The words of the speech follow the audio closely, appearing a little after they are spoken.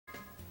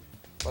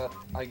But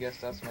I guess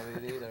that's not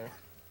it either.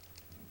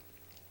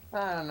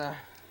 I don't know.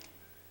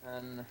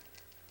 And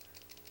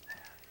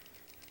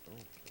Oh,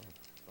 God.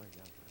 Oh,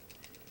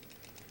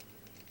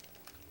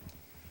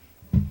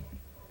 yeah.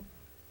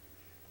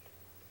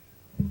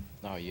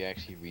 Oh, you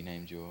actually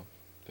renamed your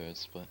bird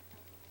split.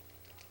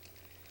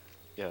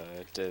 Yeah,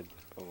 I did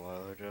a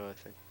while ago, I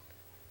think.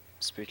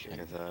 Speaking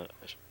of that,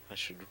 I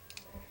should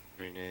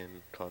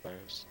rename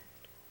Cloudvirus.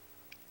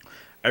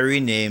 I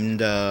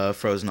renamed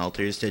Frozen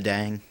Altars to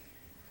Dang.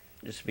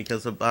 Just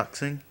because of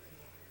boxing.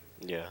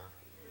 Yeah.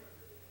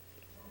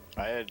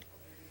 I had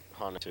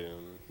Hanatu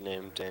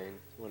named Dane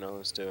when I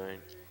was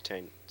doing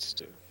Taints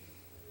too.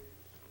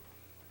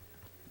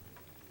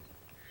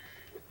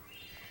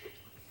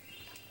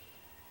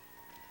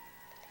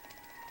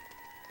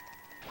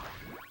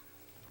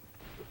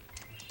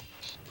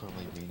 Should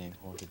probably rename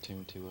Haunted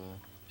Tomb to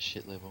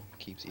shit level.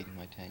 Keeps eating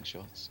my tank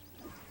shots.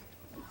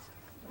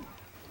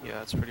 Yeah,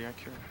 that's pretty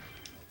accurate.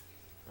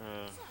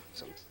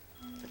 Something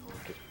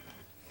like it.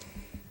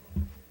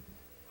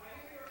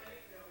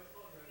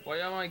 why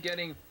am I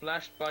getting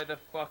flashed by the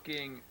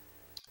fucking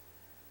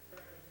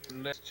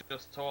Let's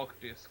Just Talk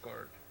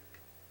Discord?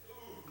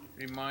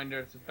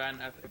 Reminder to ban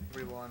at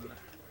everyone.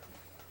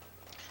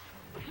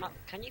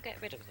 Can you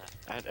get rid of that?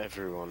 Add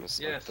everyone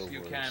is Yes, like the you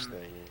worst can.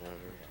 thing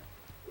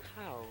ever.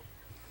 How?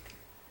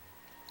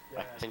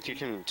 I think you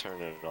can turn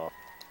it off.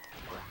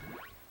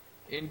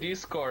 In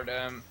Discord,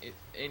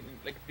 in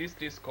like this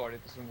Discord,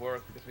 it doesn't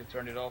work because we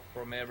turned it off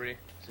from every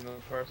single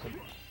person.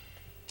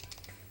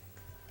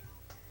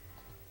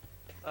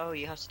 Oh,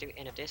 you have to do it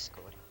in a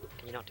Discord.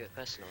 Can you not do it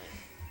personally?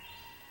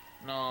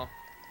 No,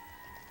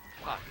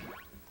 Fuck.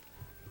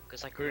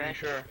 Because like Pretty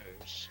sure.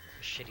 a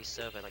shitty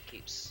server that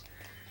keeps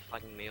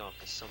flagging me off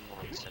because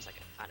someone says I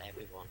can add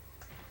everyone.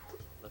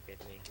 Look at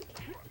me.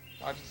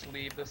 I just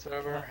leave the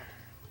server.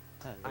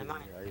 I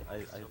might.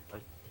 I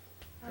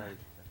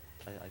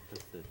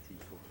pressed the T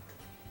for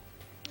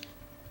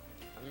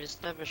I'm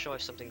just never sure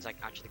if something's like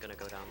actually gonna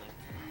go down there.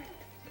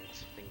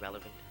 Something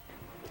relevant.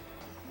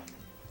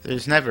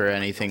 There's never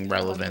anything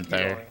relevant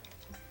there.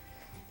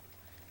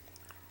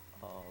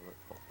 Oh, let's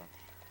pop that.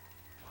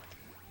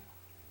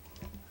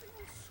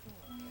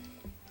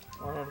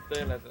 On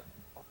teille, että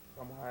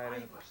sama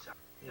häirin.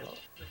 Joo.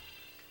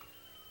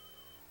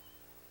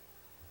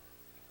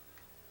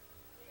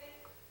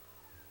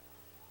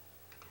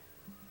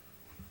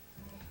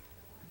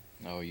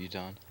 Oh, are you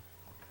done?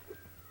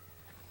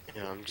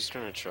 Yeah, I'm just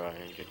gonna try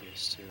and get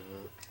used to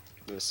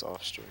this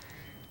off stream.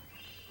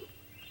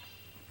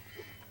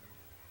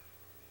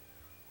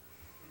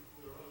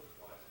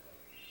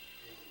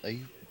 Are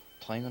you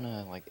playing on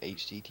a like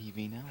HD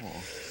TV now,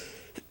 or?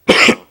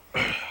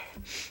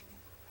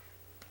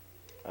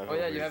 Oh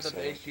yeah, you have that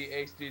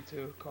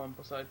HD2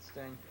 composite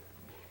thing.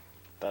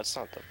 That's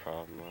not the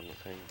problem, I don't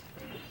think.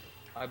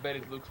 I bet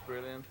it looks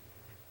brilliant.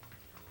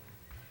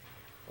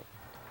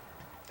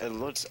 It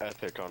looks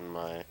epic on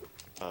my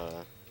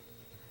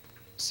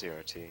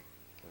CRT.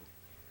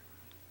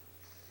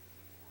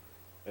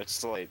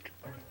 It's like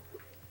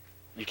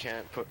you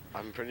can't put.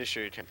 I'm pretty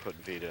sure you can't put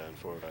Vita in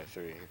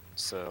 4:3,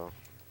 so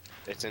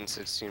it's in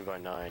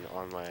 16:9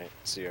 on my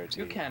CRT.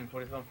 You can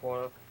put it on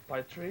 4:3.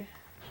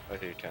 Oh,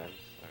 you can. Alright.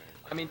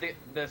 I mean,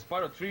 the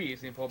Spyro 3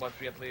 is in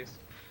 4:3 at least.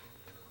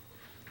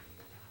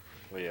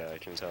 Well, yeah, I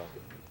can tell.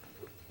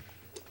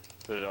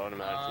 But it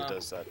automatically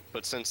does that.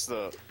 But since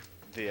the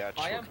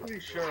actual. I am pretty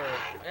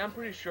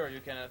sure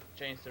you can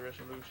change the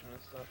resolution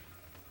and stuff.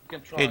 You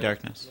can try. Hey, it.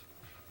 Darkness.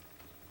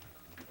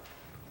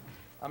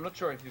 I'm not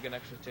sure if you can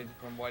actually change it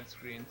from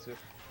widescreen to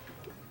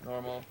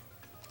normal.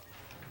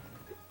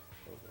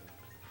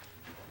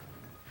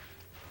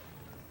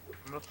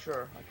 I'm not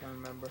sure. I can't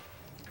remember.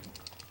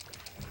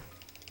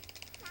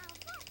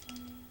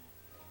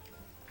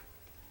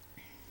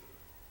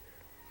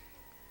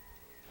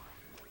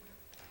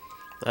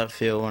 That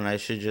feel when I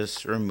should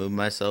just remove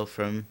myself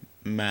from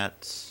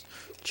Matt's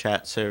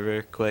chat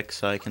server quick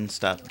so I can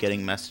stop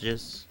getting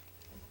messages.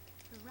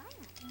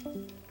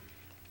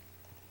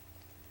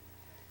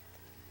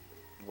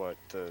 What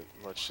the?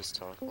 Let's just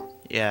talk.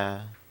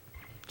 Yeah.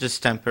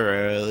 Just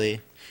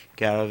temporarily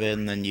get out of it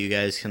and then you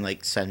guys can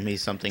like send me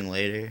something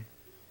later.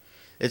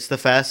 It's the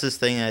fastest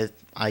thing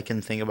I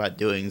can think about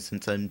doing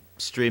since I'm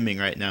streaming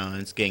right now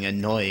and it's getting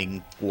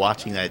annoying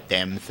watching that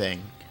damn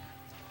thing.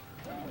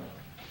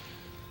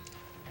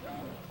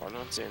 I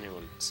don't see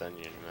anyone send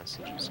you any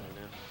messages right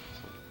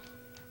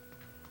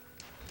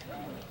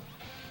now.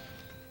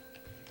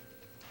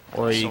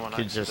 Or you Someone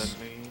could just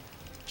accidentally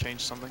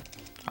change something.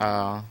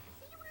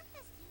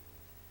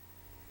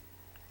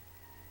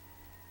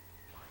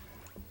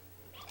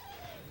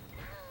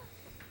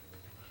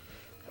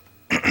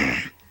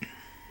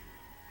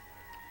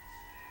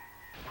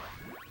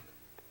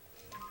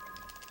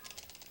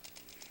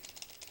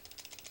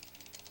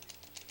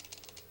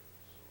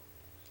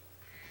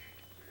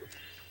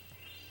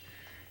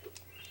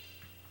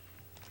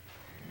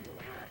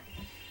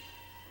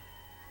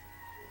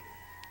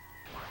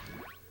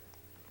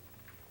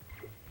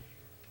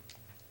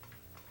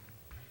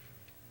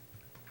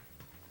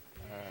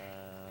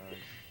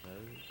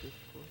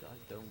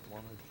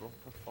 wanna drop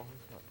a file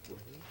to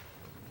upload?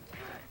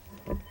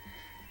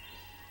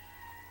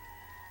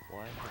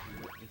 Why have you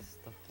got me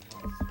stuck on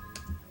that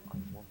screen? I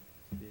want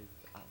to be able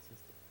to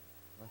access the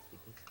rest of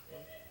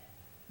Discord.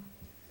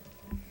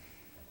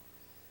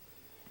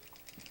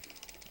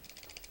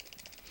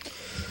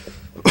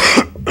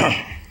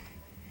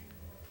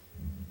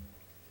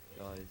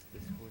 Guys,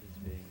 Discord is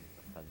being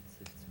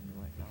offensive to me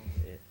right now.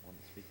 It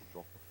wants me to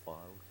drop a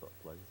file to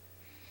upload.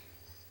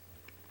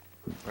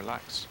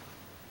 Relax.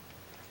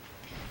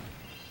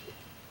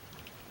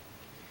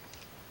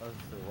 Oh,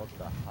 so what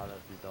the hell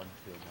have you done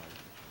to your mic?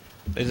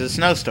 There's a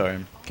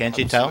snowstorm. Can't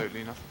you tell?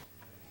 Absolutely nothing.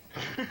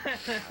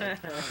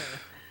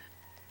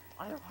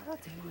 I don't wanna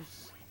do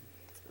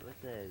shit with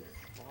this.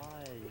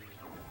 Why?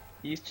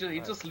 He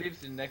just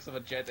lives in next of a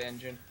jet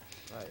engine.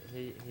 Right,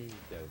 here you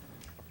go.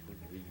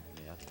 Fucking read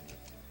me up.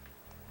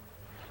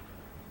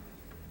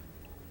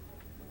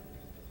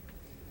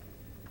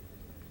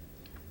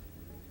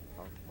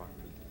 How fucking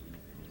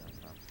read me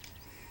up.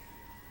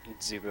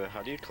 Zebra,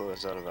 how do you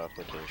close out of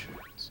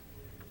applications?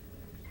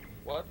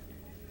 What?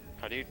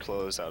 How do you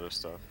close out of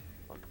stuff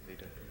on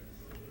Vita?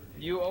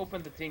 You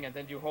open the thing and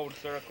then you hold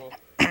circle.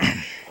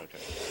 Okay.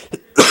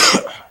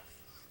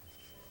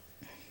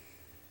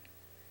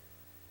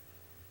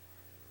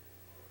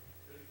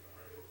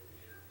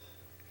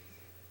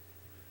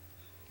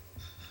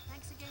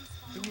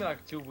 Took me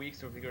like 2 weeks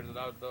to figure it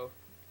out though.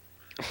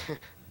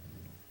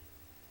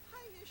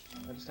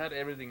 I just had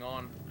everything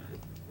on.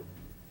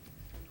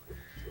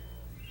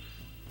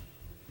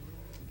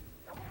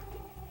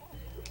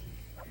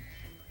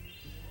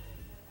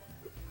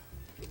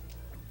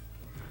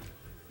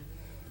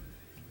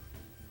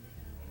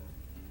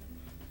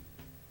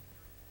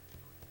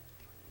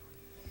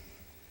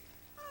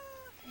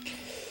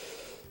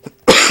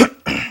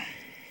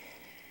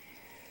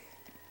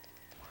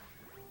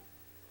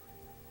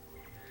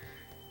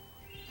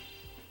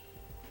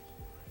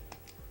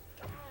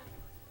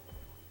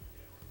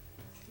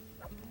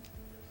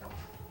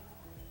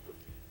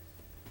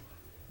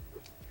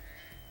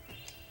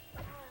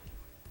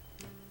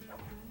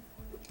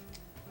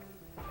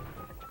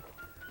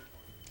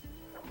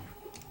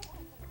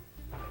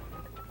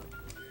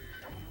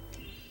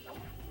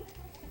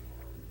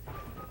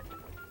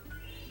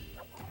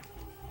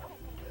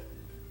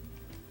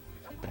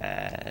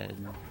 Bad.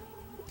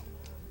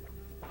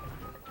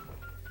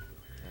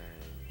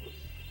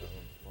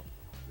 What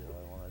do I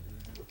wanna do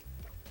now?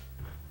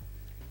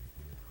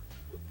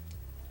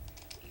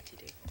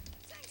 ETD.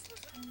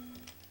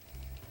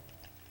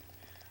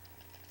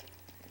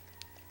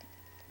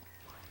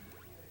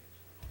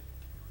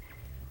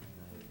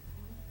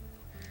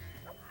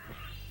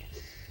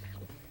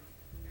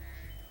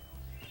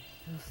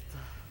 Just,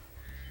 no.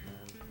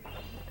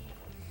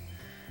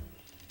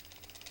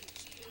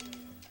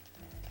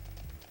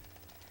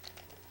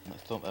 I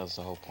thought that was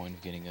the whole point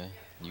of getting a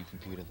new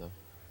computer, though.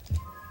 It's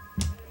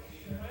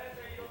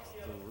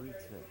the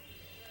router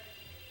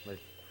with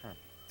hat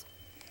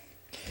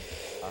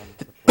and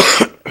to play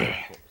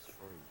Xbox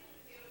free.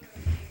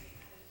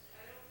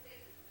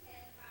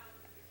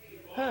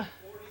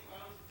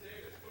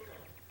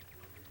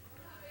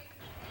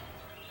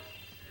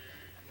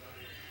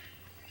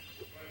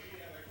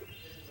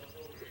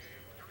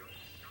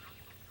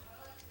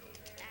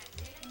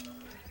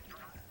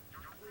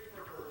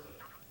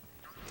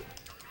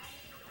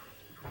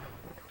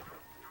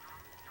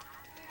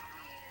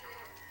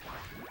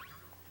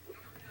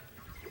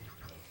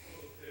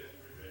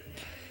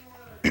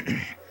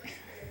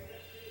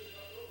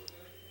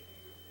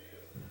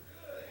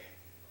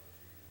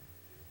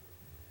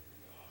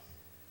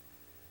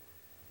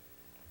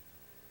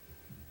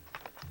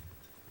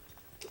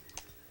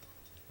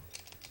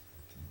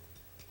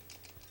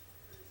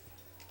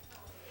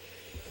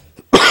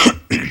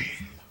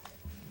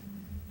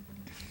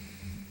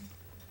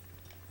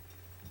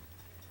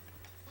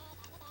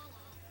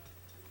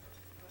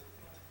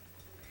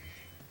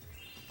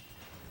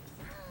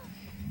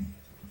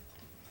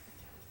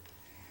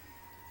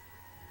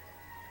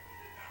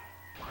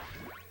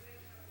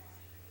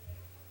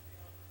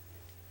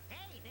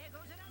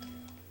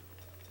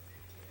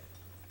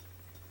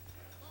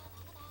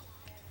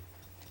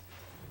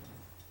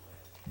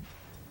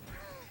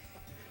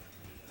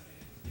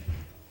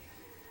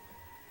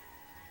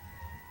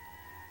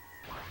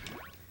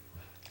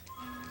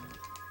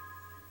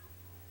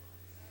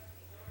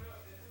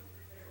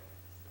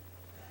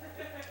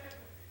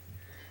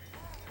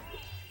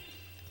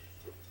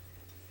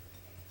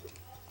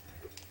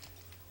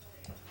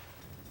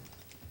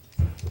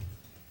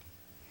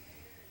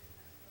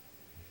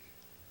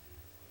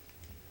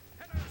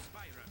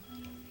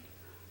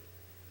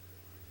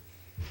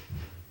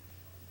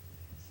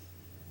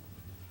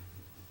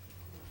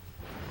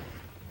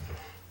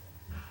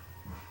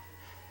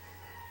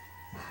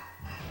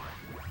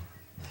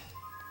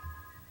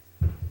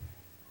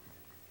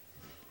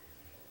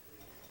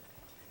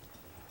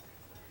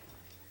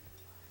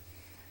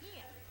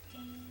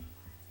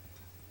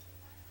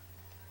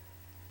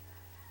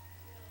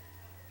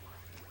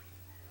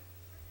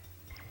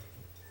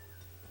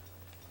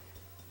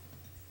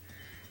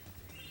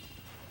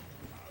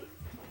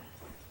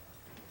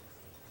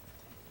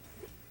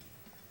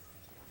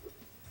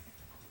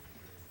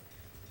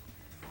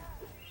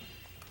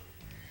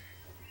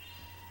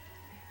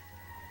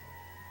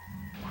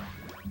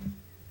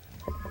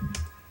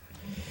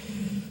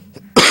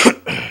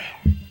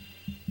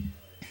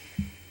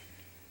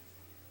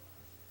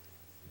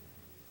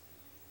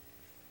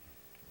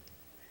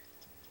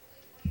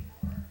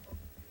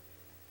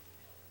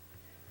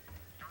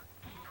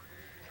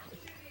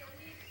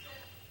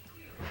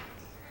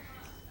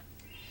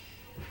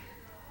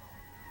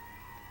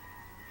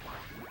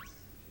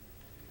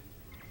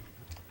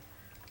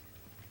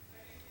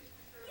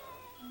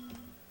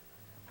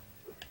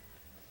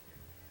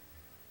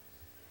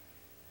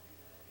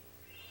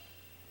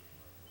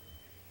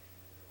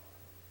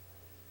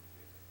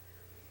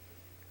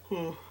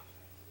 Wait,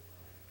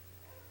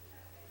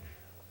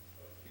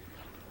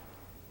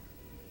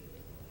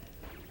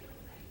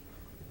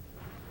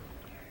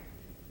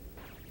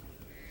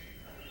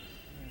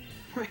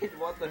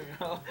 what the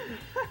hell?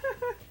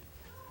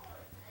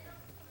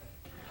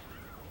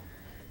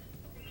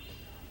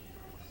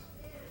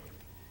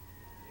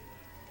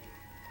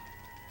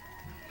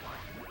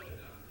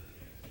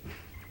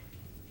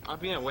 I've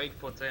been awake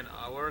for 10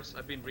 hours.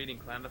 I've been reading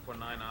Calendar for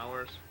 9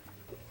 hours.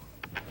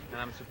 And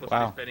I'm supposed to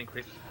Wow. be spending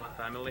Christmas with my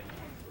family.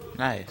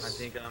 Nice. I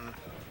think I'm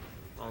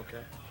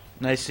okay.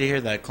 Nice to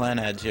hear that clan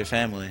adds your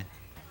family.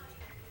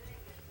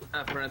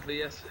 Apparently,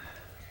 yes.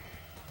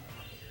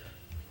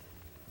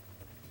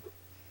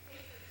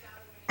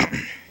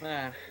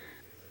 Man,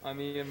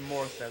 I'm even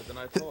more sad than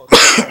I thought.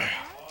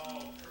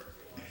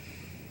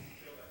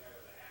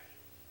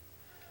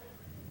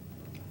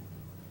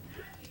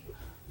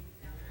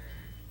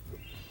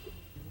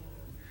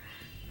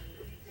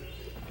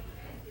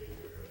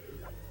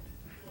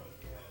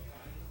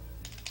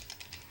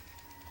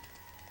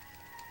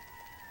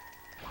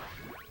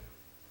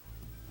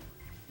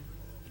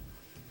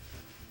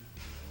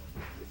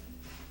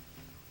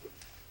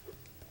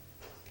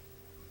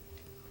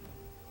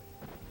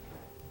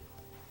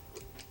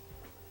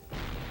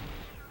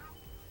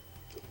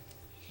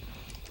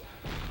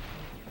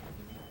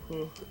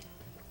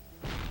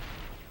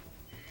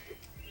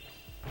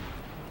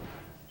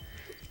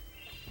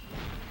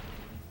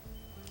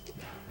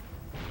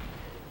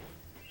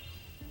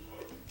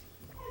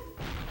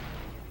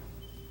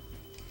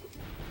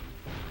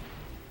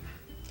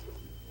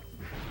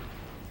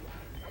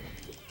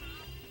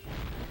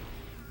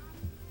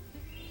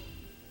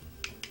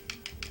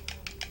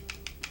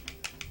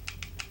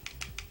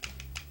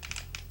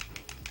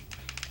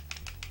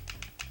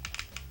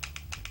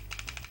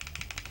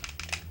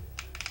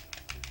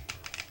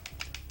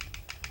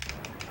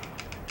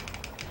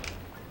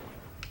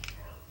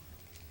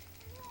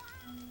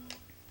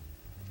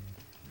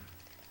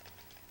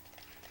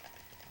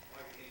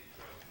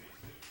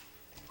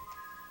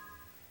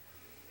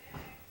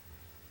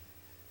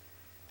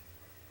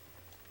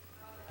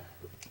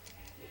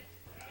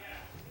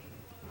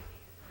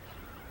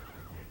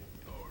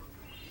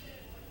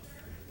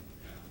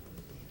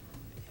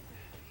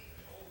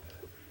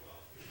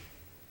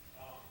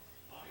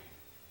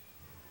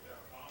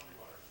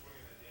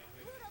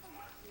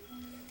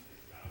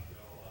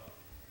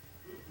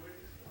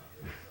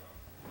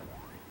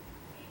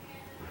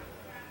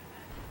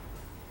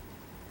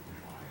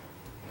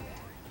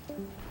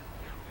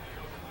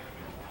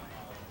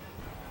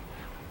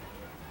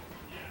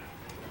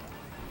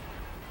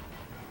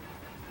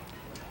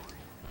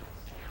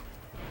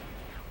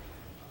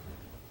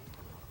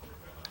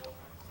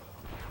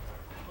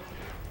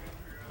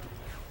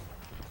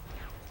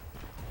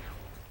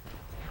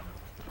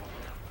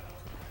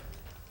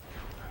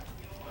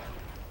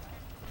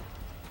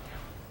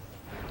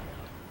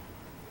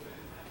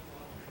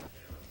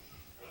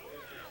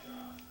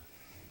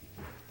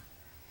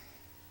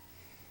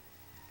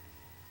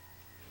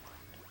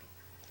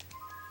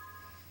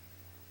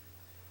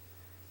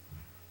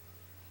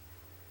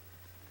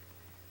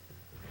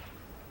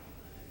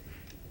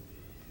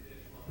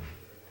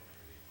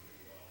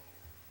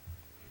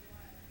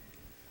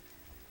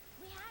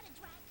 We had a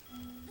track.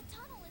 The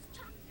tunnel is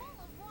chock full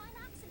of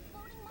Rhinox and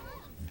floating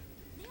mines.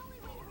 The only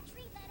way to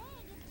retrieve that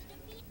egg is to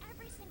defeat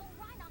every single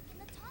Rhinox in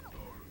the tunnel.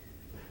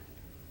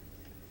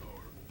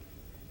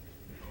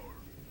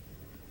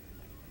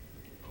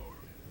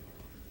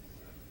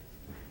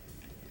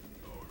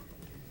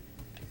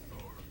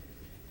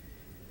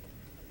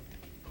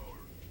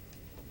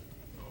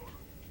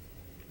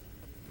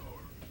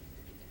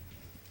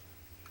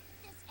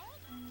 This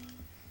egg?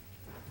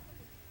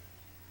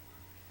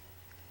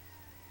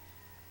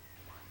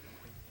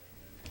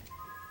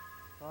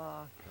 Fuck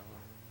off.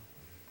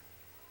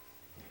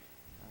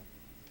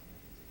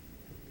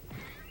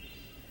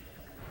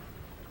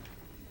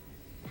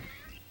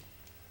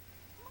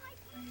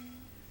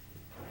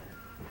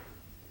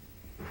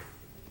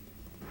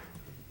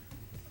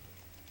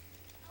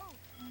 Oh.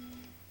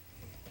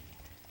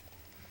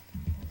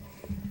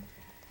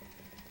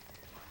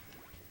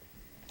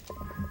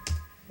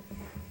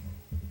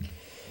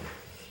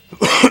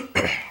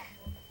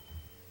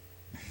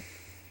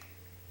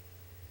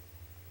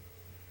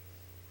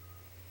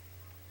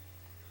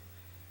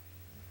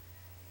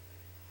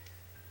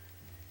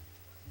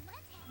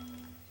 Let's head.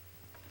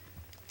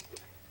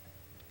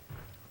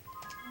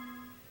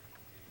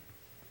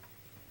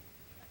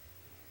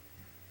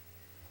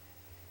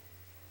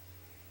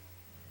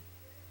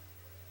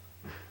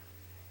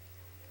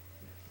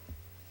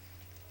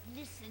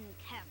 Listen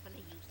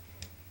carefully, you.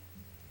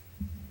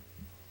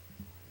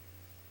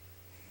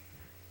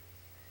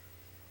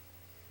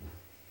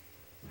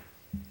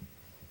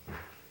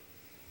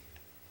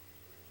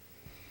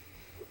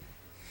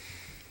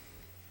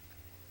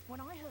 When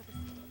I heard the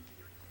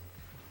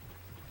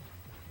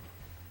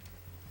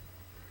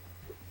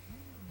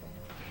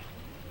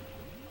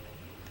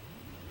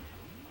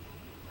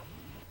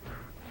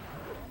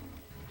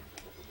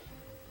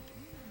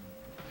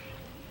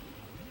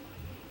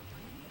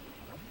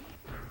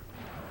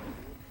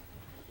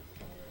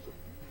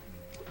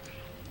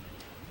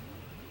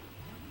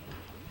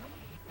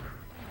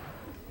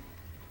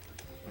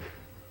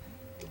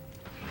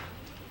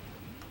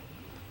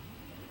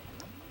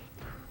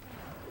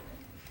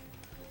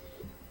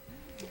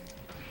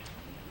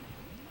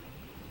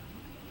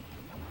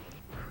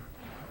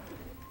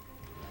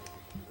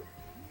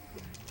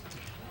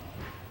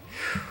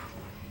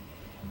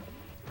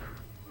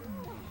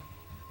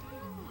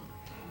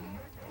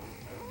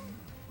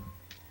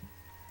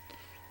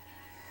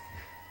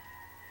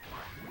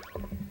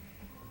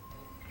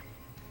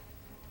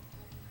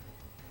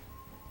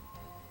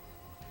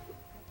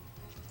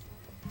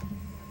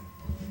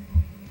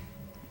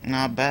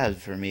Not bad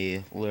for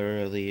me,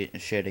 literally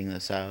shitting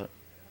this out.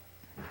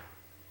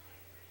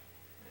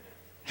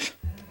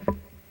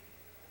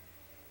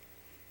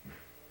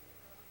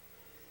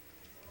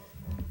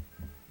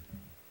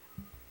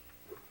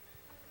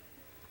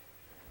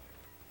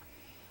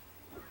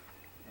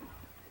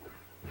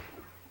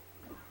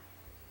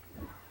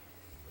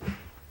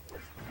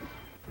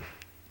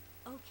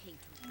 Okay,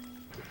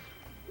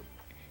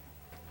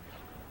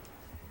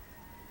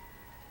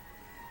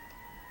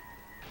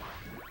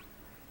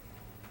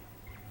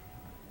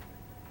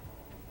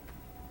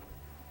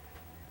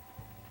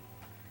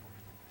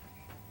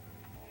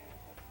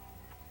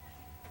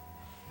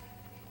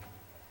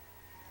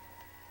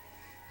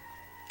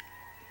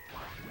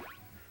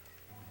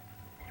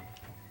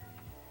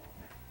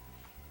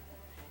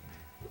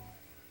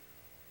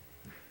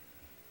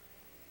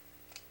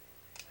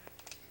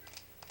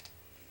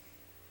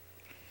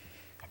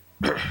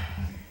 Okay.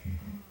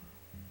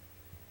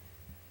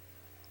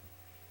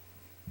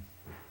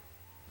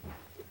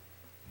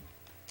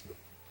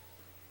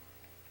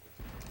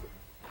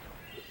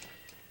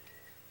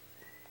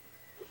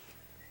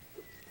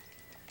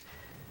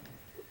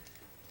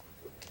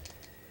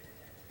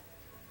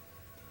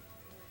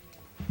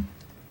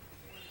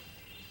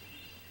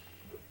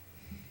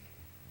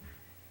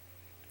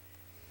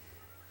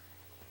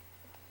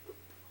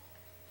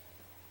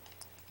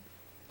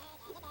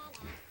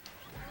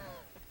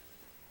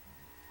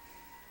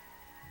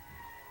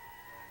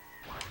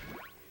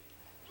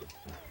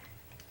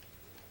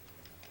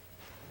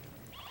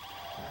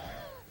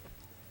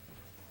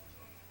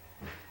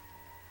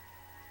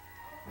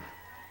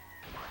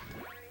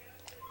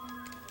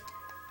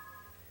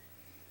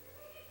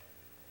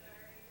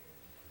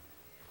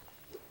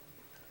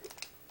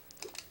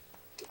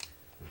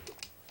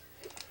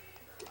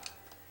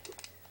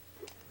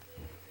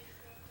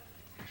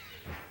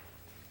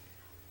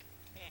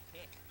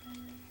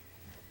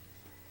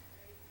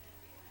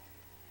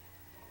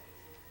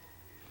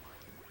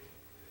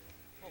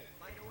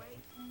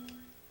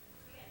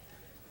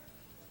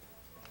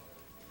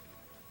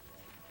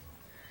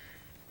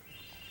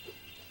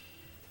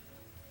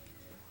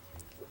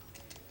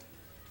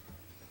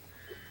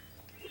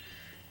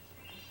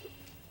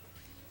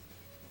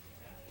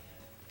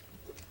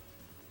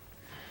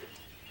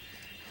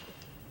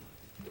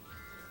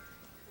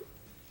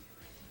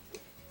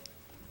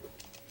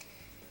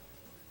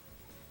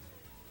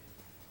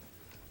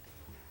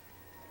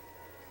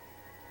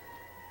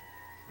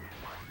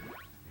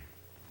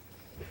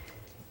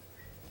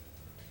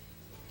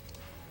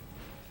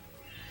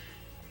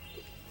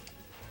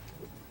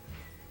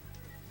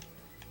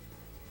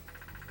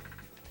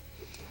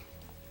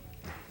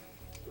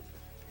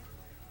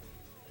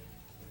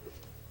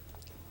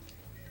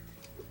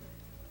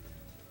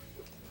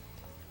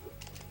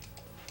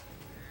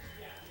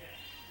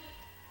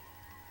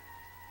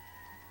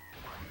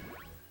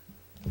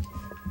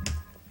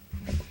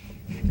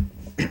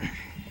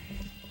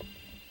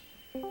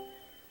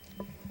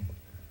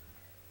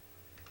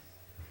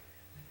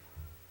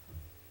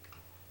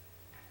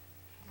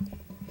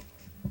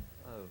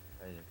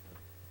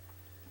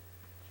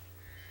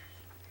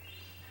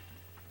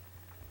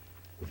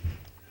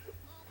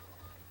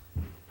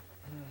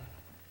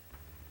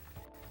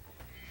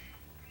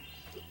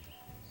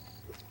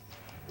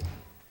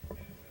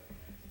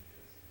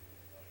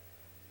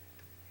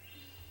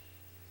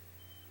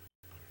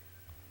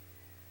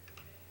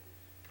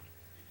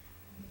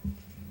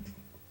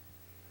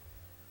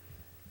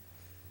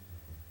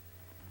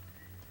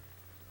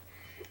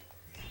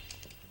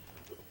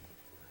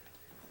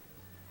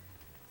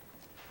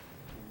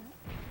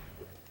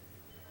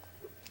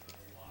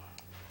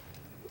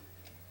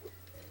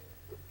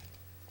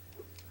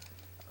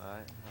 Alright,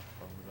 have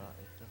fun with that,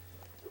 Ethan.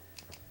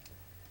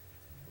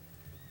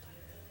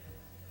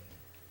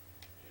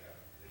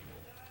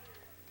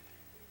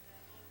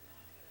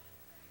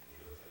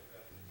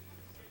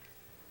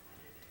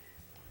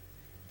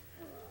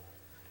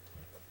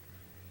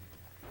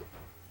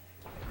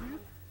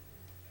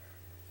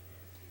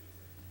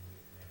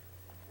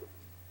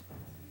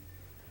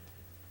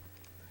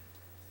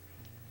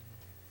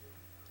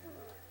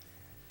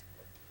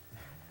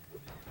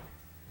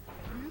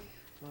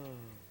 Oh.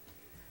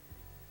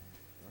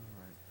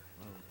 Alright,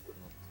 well,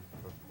 not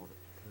for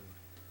product code.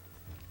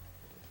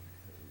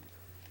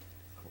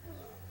 Cool.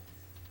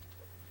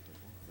 It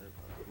was there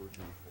by the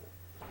original form.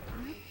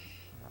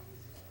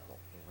 That's not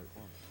the right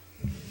one.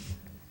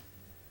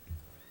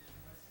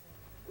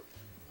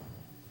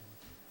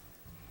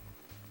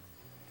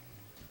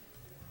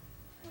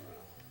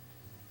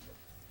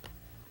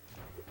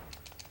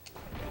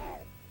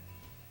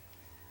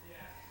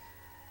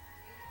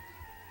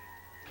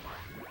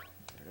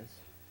 There it is.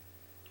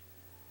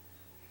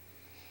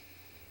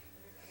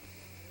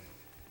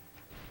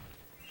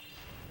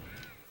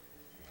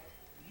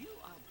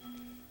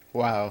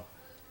 Wow.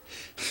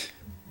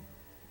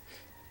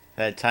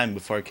 I had time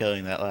before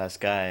killing that last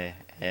guy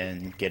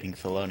and getting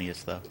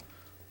Thelonious, though.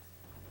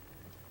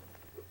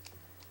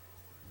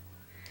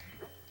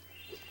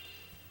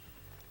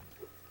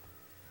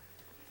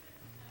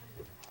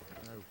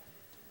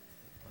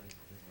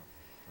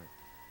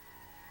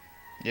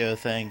 Yo,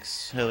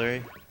 thanks,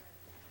 Hillary.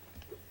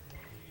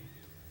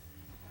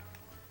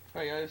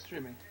 Oh yeah, you're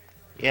streaming.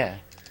 Yeah.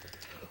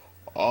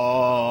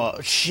 Oh,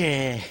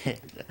 shit.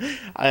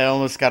 I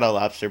almost got a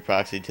lobster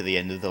proxy to the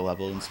end of the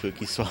level in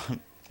Spooky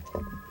Swamp.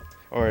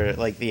 Or,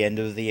 like, the end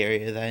of the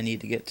area that I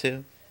need to get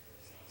to.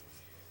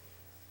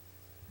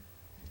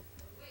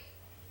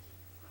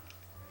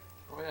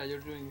 Oh yeah, you're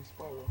doing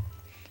spyro.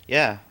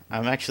 Yeah,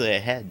 I'm actually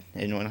ahead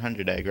in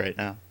 100 egg right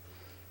now.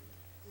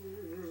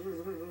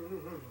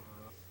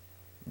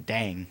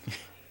 Dang.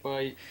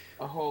 By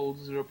a whole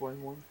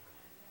 0.1.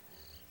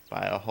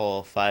 By a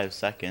whole 5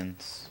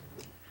 seconds.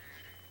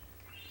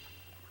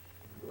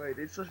 Wait,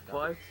 it's just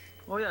 5?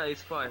 Oh yeah,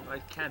 it's 5. I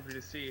can't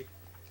really see.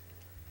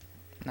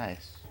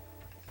 Nice.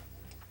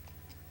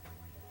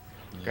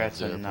 Yeah,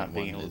 Congrats on not 0.1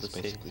 being able is to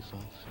see. basically 5.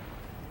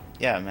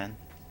 Yeah, man.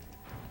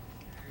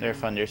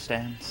 Nerf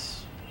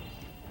understands.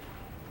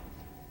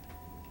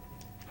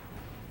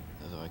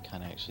 Although I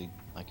can actually,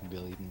 I can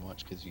barely even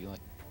watch because you like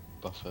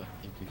buffer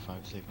every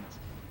 5 seconds.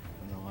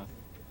 I don't know why.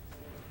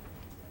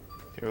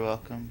 You're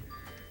welcome.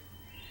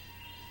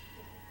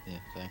 Yeah,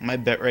 thanks. My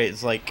bitrate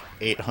is like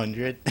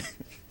 800.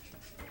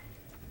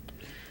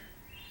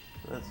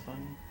 That's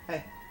funny.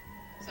 Hey.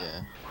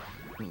 Yeah.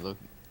 Look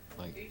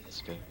like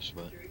Scottish,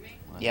 but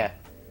my Yeah.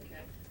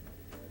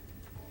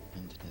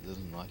 internet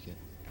doesn't like it.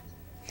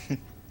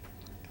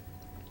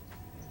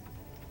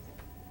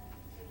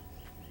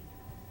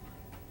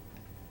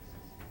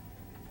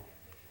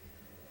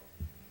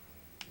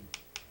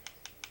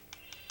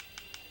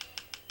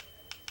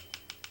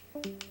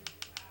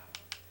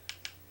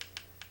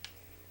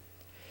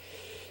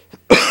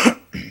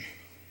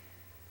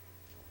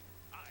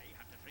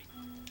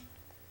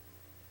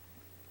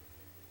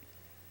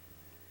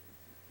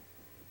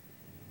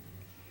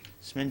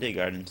 Smindy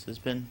Gardens has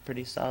been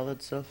pretty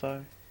solid so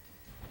far.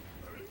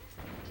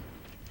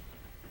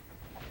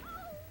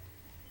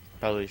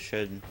 Probably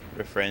should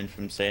refrain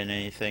from saying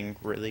anything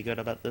really good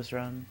about this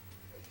run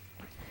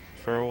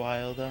for a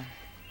while though.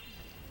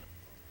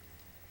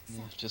 Yeah,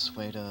 just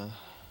wait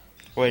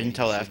Wait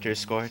until 37 after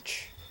minutes.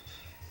 Scorch.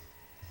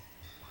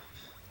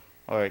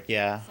 Or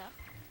yeah. So,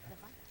 the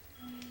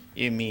fun.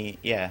 You mean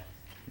yeah.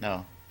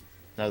 No.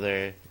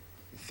 Another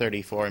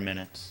 34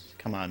 minutes.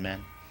 Come on,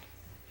 man.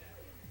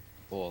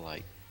 Or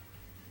like,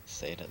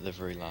 say it at the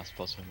very last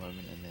possible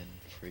moment and then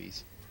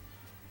freeze.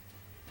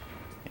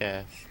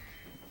 Yeah.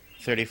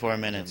 34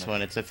 minutes know.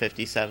 when it's a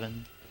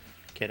 57.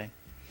 Kidding.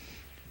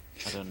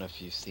 I don't know if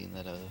you've seen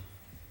that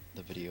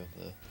the video of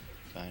the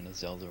guy in a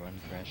Zelda run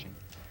crashing.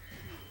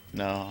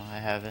 No, I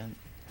haven't.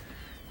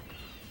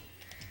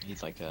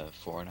 He's like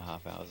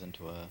 4.5 hours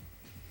into a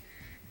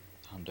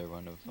hundo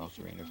run of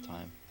Ocarina of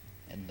Time,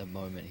 and the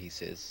moment he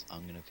says,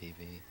 "I'm gonna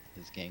PB,"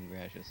 his game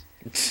crashes.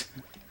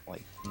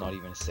 Like, not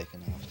even a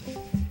second after.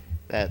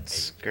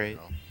 That's great.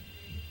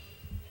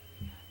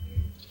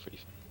 It's pretty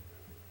fun.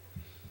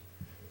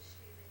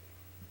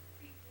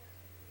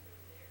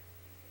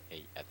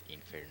 Hey, at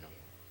Inferno.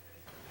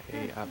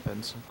 Hey, at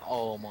Benson.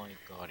 Oh my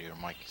god, your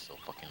mic is so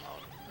fucking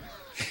loud.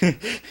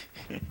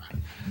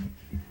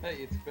 Hey,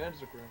 it's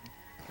Berserker.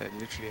 They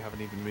literally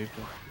haven't even moved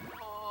it.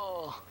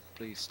 Oh,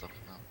 please stop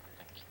now.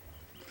 Thank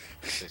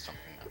you. Say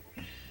something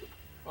now.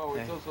 Oh,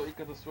 it's Hey. also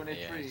Icarus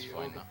 23. Yeah, it's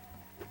fine now.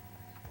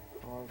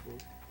 Oh,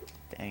 good.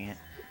 Dang it.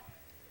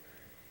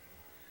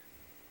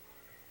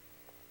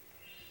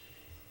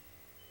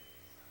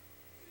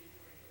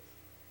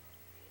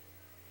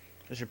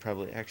 I should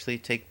probably actually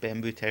take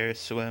Bamboo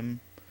Terrace Swim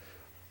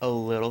a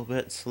little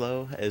bit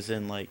slow, as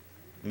in like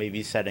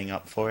maybe setting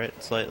up for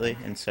it slightly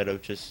instead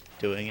of just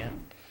doing it.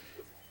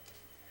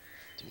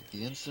 Dude,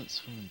 the instant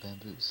swim in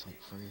bamboo is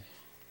like free.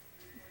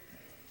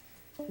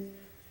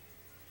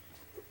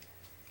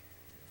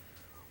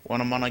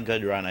 When I'm on a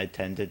good run, I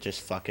tend to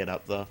just fuck it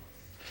up though.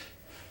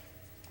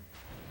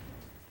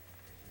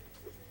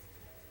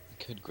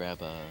 You could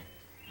grab a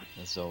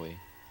Zoe.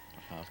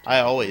 After I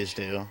you always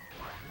finish. do.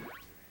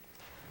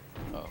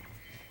 Oh.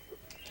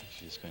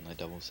 She's just going like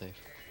double safe.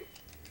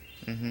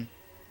 Mm-hmm.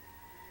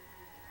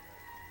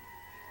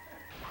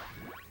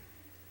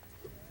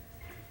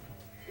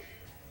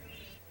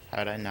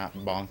 How'd I not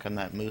bonk on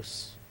that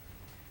moose?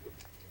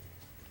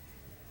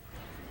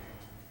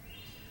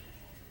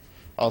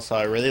 Also,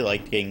 I really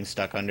liked getting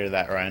stuck under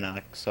that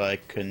Rhinoc, so I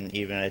couldn't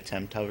even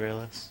attempt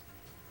hoverless.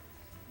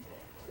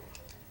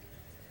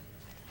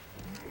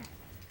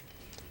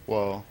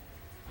 Whoa.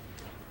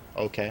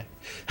 Okay.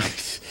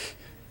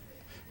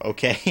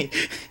 Okay.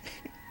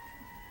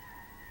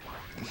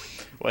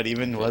 What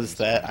even was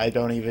that? I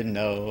don't even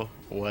know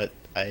what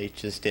I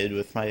just did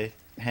with my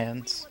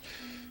hands.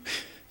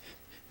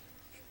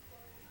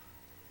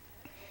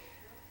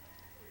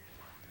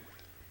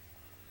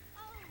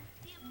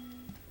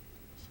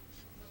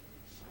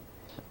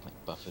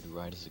 Like buffered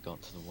right as it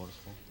got to the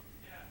waterfall.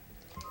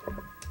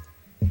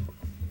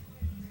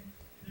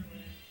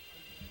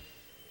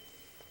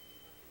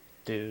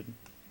 Dude.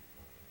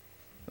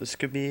 This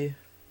could be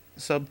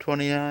sub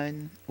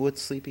 29 with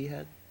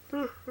Sleepyhead.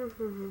 Okay,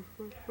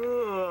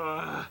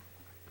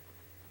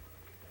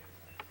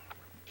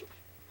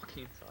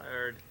 fucking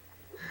tired.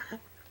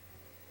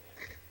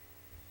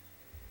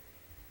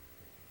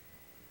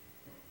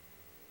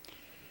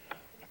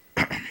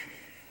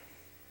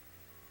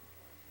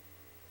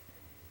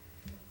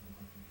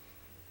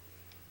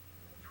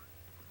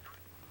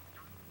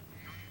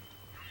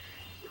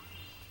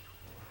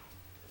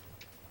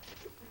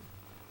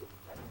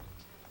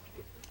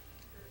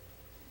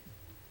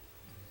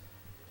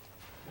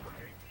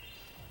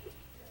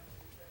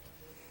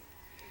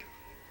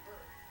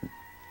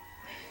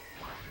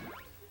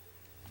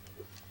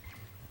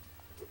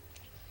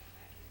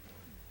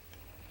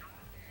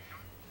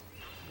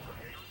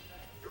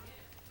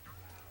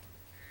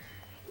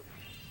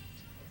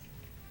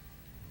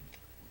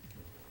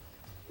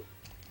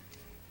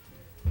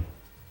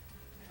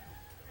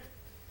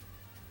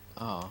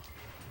 Oh,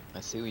 I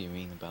see what you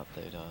mean about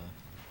that,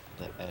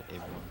 that at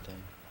everyone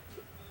thing.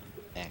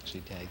 It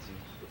actually tags you.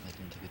 I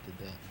didn't think it did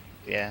that.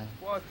 Yeah.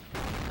 What?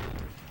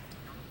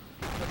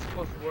 That's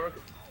supposed to work.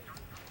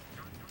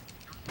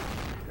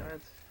 Damn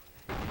it.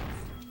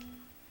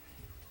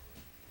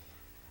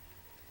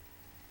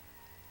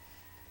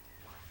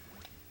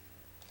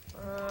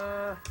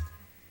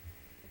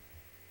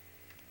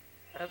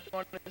 That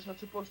one is not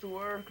supposed to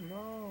work. No,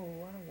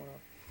 I don't wanna.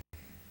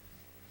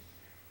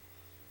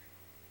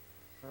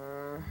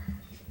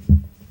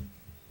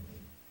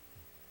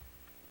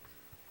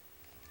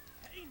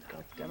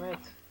 God damn it.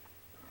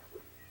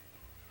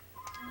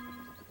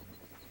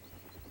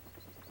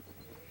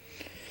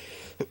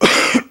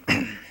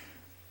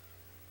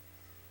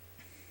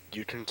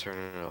 You can turn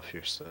it off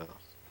yourself.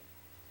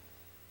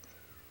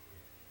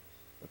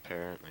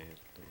 Apparently.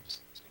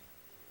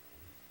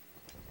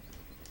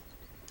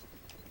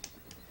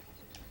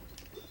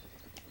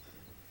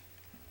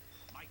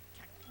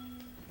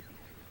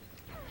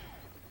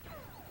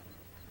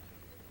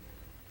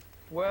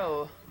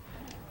 Well.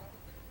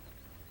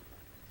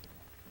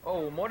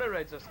 Oh,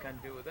 moderators can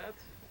do that.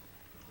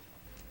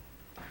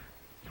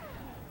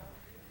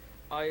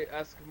 I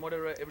ask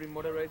every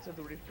moderator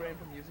to refrain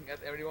from using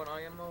at everyone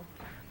IMO.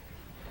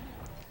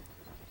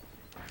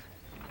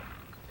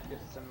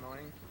 This is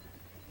annoying.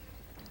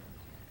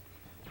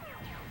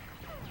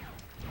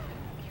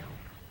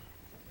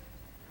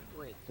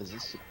 Wait, Does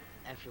this?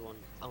 everyone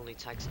only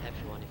tags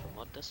everyone if a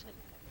mod does it?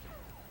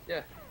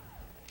 Yeah.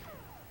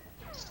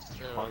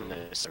 So On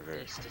this server.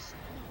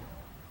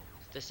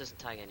 this doesn't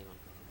tag anyone.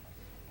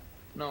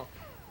 No.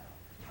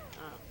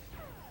 Oh.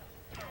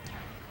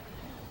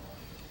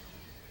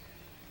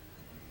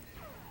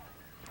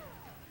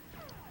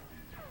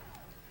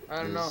 I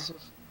don't know. Is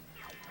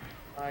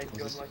I was don't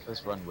this your like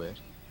first run word?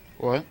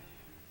 What?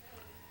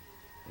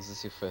 Is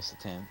this your first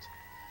attempt?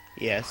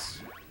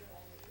 Yes.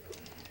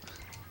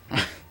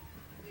 Did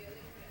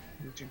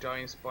you die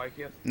in Spike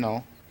yet?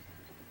 No.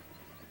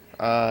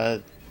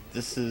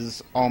 This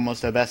is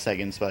almost a best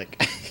second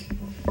spike.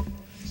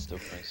 Still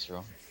pretty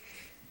strong.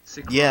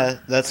 Yeah,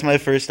 that's my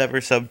first ever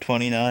sub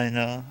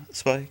 29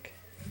 spike.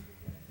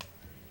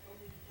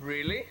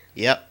 Really?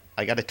 Yep,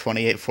 I got a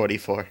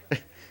 2844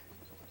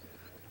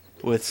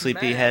 with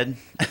Sleepyhead.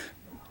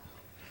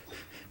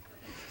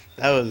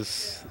 I'm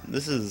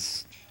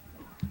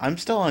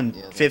still on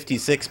Yeah,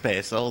 56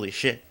 pace. Holy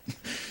shit.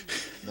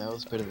 That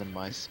was better than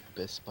my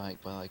best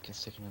spike by like a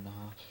second and a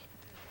half.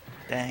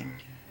 Dang.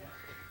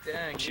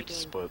 Dang. Cheap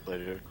split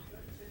later.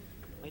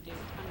 What are you doing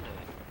with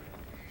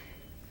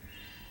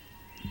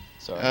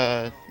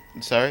Sorry.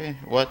 Sorry?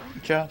 What,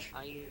 Josh?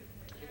 Are you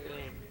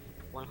doing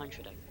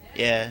 100?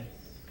 Yeah.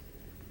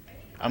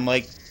 I'm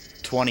like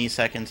 20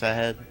 seconds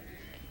ahead.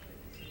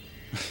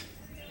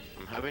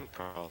 I'm having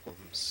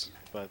problems,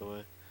 by the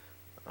way.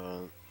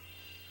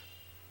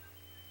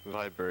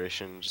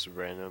 Vibration just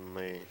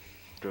randomly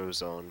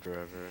goes on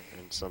forever,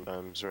 and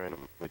sometimes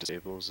randomly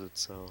disables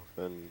itself,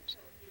 and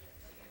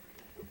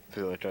I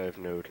feel like I have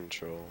no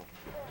control.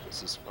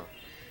 This is fun.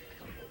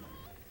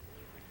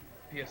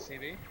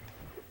 PSTV?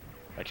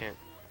 I can't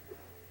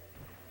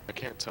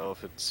tell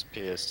if it's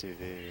PSTV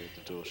or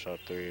the DualShock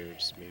 3 or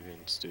just me being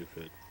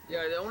stupid.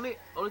 Yeah, the only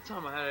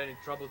time I had any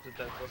trouble with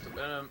that was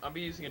I've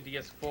been using a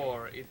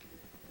DS4. It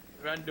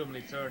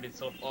randomly turned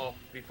itself off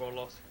before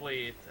Lost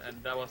Fleet,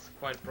 and that was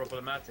quite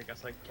problematic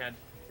as I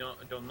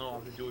don't know how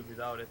to do it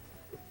without it.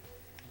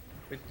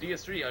 With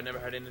DS3, I never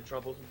had any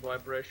troubles with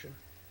vibration.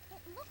 It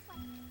looks like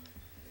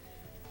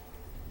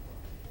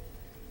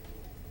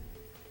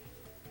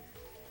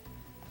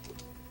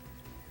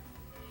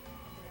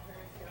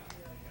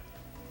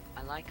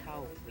I like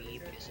how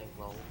weeb is a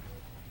role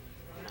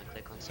when I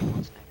click on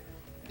someone's name.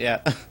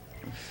 Yeah.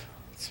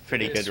 It's a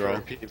pretty It's good roll.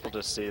 for people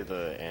to see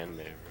the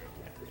anime.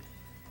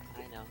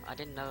 I know. I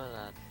didn't know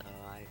that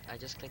though. I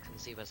just clicked on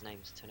Ziva's name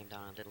to turn him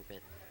down a little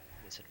bit.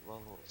 It said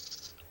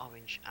roles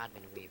orange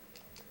admin weeb.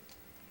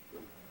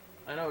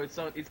 I know it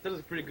still has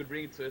a pretty good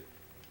ring to it.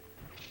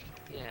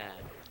 Yeah,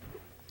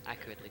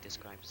 accurately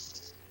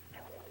describes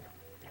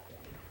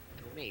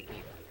me. I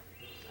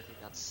think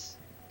that's.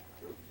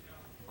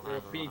 You're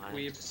a pink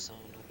weeb.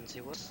 Someone who can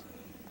see what?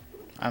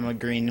 I'm a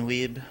green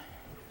weeb.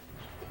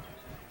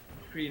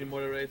 Green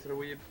moderator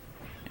weeb.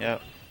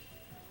 Yep.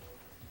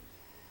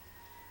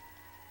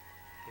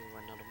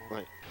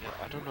 Yeah,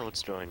 I don't know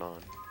what's going on,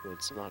 but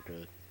it's not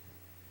good.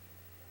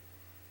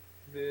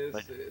 This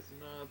Like- is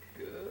not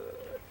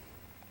good.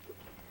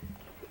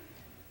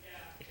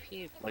 If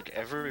you Like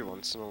every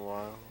once in a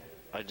while,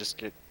 I just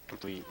get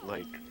complete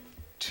like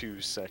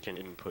 2-second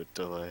input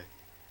delay.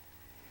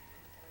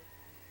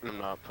 I'm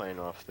not playing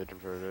off the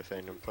converter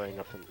thing, I'm playing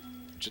off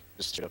just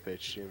straight up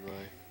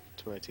HDMI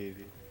to my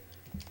TV.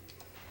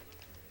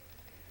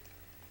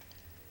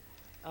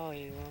 oh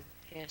you want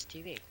PS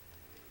TV?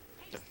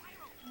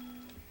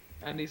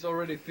 And he's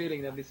already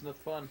feeling that it's not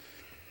fun.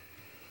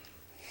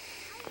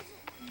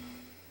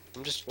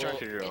 I'm just trying to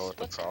figure out it's- what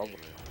the what's-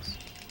 problem is.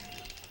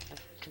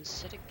 I've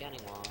considered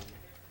getting one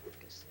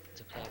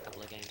to play a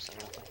couple of games I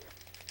want to play.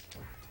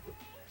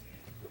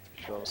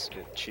 You should also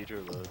get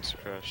cheater loads to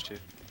crash too.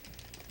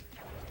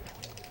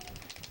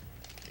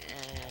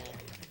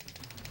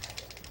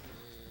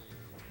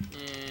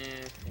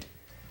 Eh.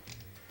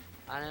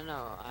 I don't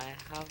know. I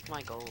have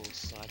my goals,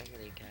 so I don't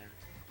really care.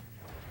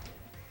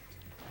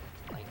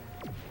 Like,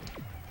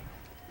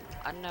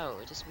 I don't know.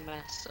 It just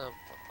messed up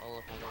all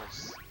of my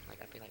goals. Like,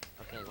 I'd be like,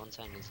 okay,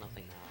 110 is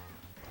nothing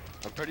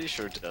now. I'm pretty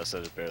sure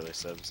said it barely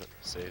saves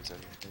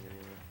anything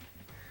anyway.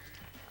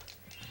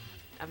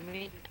 I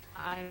mean,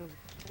 I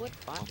would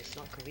buy it. It's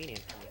not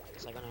convenient for me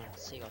because I got a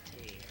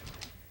CRT,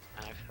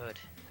 and I've heard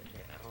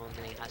that it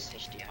only has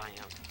HDMI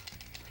out.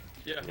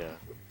 Yeah. Yeah.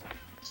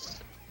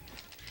 So,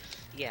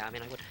 yeah, I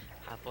mean, I would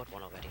have bought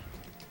one already.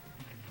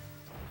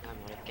 I'm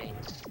out of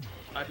games.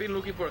 I've been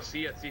looking for a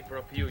CRT for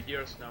a few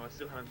years now. I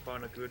still haven't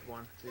found a good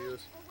one to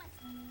use.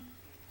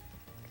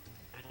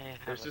 I have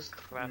There's a just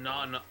crap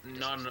none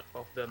just-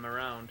 of them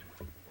around,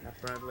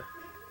 apparently.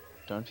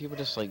 Don't people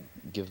just like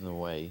give them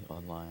away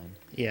online?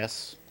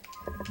 Yes.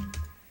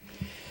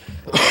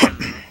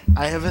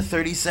 I have a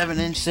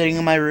 37-inch sitting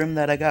in my room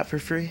that I got for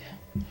free.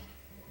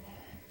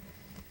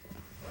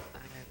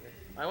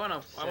 I want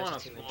a 32 small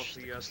inch that costs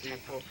CRT 10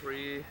 for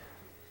free.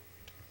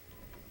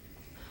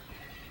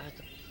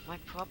 My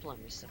problem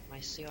is that my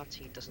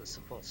CRT doesn't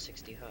support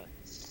 60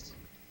 Hz.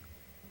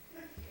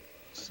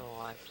 So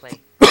I play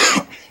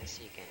NTSC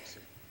games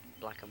in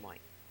black and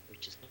white,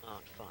 which is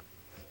not fun.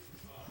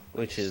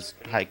 Which is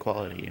high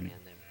quality. And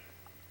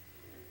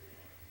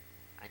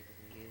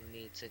you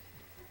need to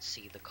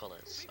see the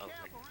colors of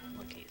like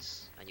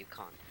monkeys, and you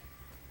can't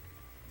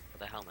for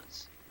the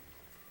helmets.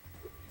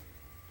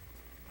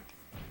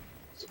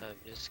 So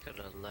you just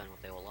gotta learn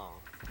what they all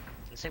are.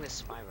 And same with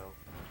Spyro.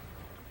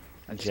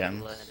 I just gotta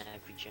Gems. learn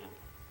every gem,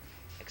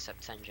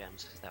 except 10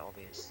 gems, because they're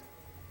obvious.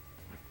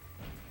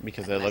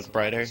 Because And they look Metalhead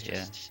brighter, is yeah.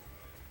 just-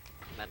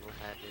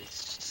 Metalhead is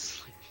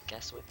just like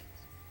guesswork.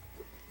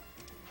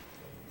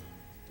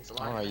 There's a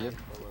lot Alright, of you-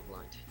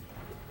 colorblind.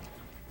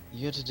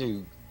 You had to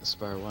do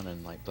Spyro 1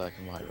 in like black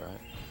and white, right?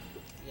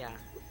 Yeah.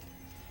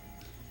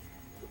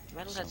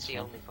 Metalhead's Sounds the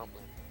fun. only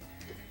problem.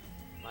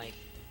 Like,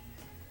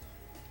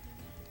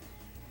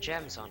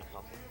 gems aren't a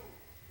problem.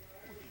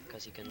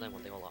 Because you can learn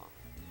what they all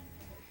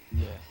are.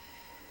 Yeah.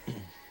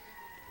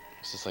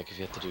 It's just like if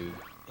you had to do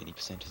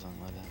 80% or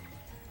something like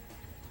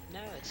that.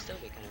 No, it'd still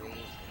be kind of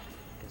easy.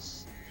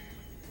 Because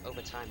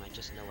over time I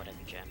just know what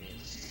every gem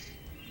is.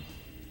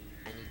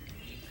 And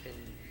you can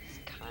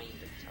kind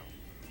of tell.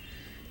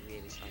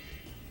 Really slightly.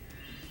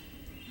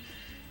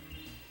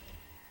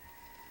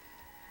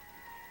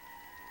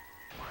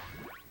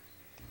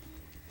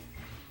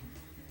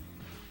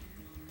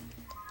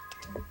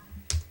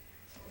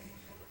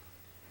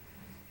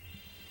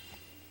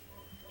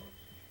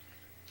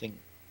 I think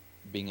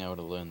being able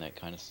to learn that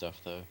kind of stuff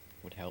though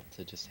would help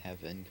to just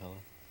have in color.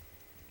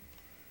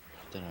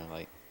 Don't know,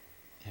 like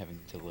having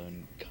to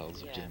learn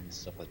colors of Yeah. gems,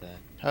 stuff like that.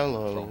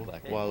 Hello, From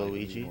black and white would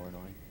be Waluigi. more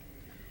annoying.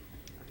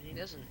 I mean, it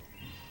doesn't.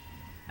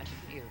 I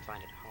didn't even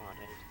find it hard.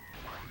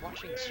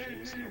 Watching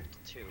streams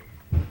helped too.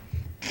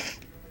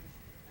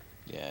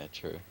 Yeah,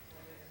 true.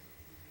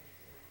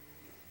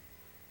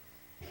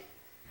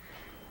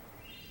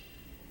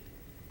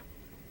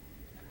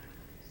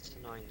 It's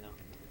annoying though.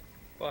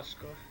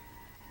 Paska.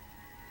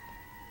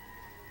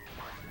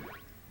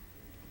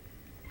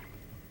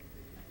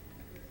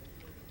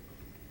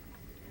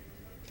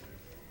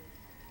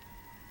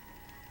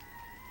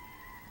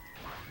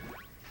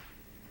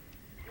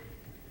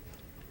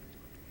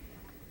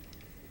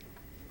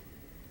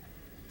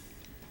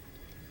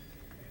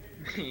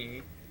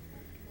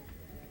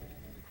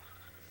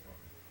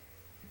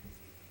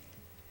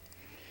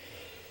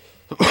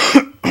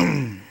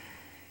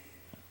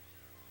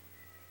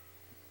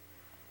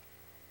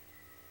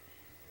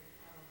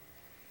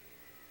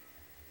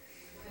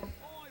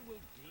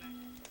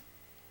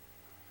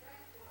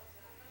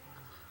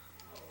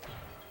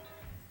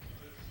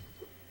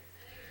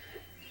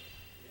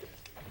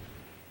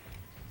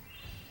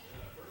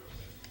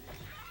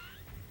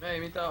 Ei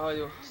mitään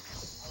haju.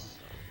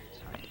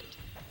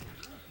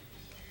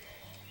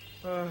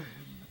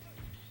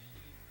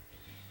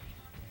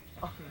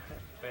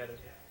 Tired.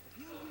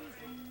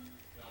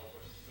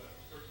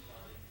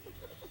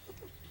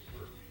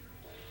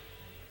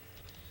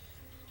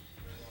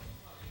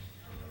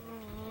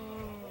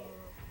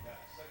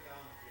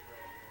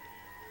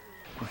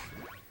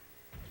 Perse.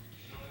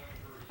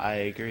 I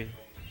agree.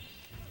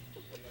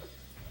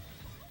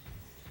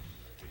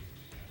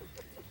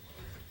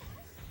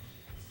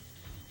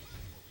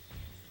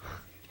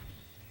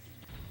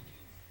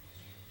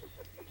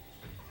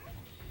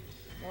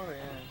 What a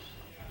ass.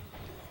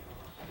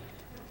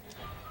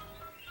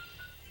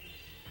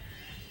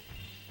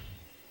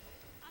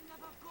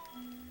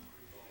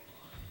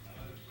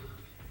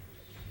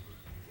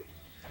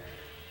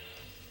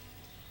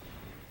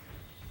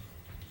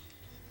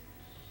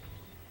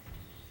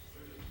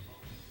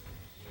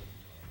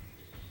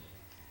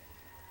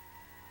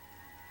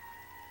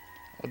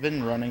 I've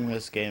been running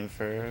this game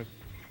for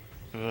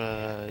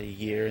a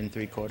year and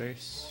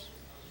 3/4.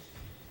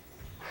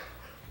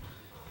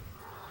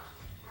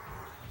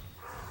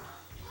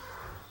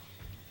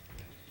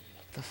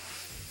 What the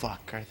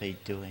fuck are they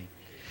doing?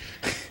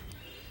 Are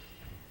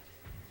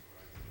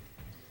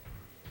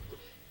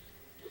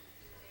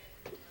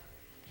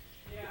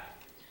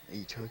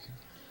you choking?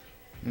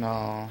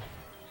 No.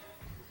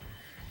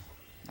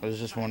 I was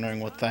just wondering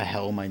what the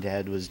hell my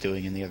dad was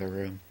doing in the other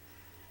room.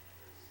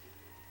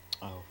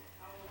 Oh.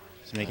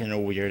 He's making a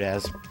weird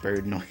ass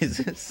bird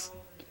noises.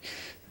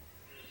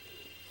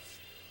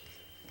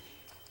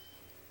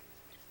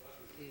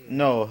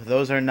 No,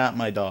 those are not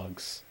my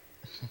dogs.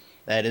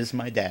 That is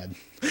my dad.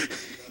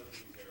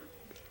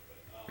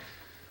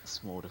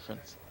 Small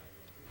difference.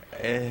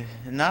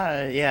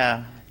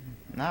 Not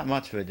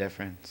much of a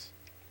difference.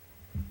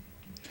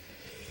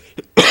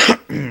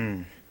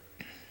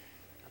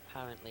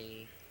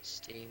 Apparently,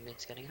 Steam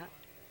is getting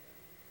hacked.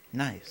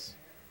 Nice.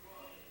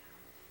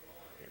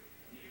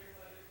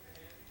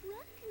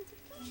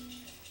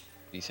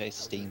 You say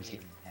Steam's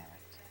getting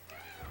hacked.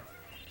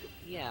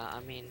 Yeah, I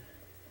mean,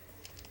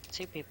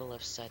 two people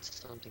have said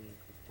something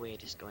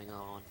weird is going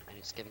on, and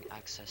it's giving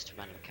access to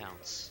random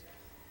accounts.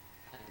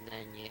 And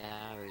then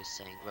Yaro is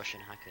saying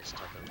Russian hackers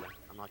took over.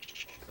 I'm not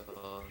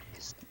sure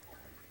he's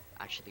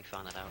actually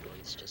found that out, or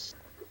he's just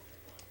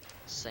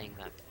saying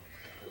that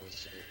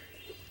because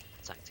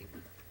it's acting.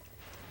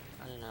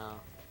 I don't know.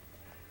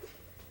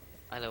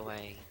 Either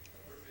way,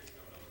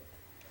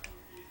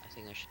 I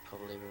think I should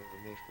probably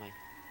remove my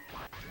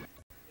I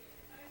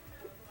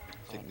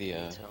think the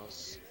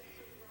details.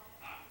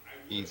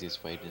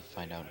 easiest way to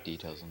find out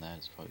details on that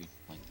is probably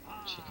like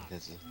check if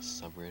there's a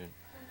subreddit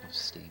of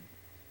Steam.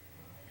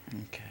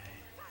 Okay.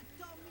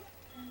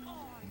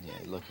 Yeah,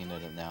 looking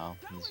at it now,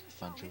 there's a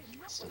bunch of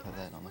stuff like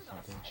that on the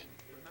front page.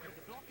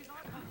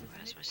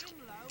 Where's my Steam?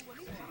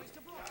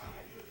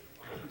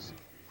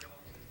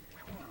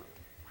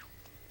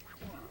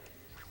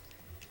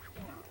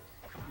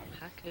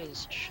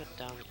 Hackers shut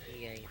down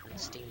EA and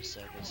Steam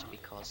servers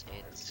because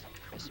it's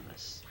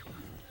Christmas.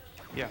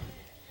 Yeah.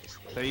 It's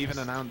They even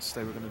latest. announced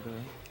they were gonna do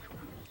it.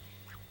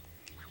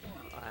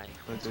 Why?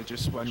 But they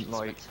just went Spend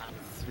like time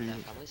with through. their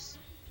families?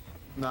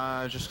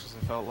 Nah, just because they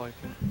felt like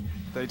it.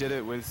 They did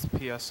it with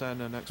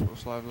PSN and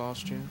Xbox Live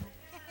last year.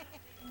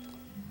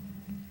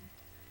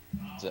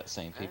 Is that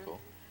same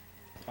people?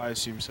 I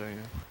assume so,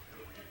 yeah.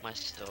 My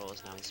store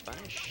is now in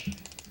Spanish.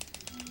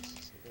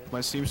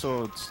 My Steam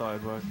store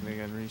started working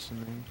again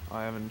recently.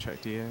 I haven't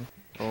checked EA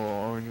or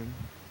Origin.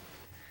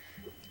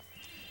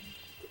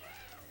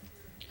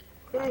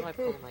 How do I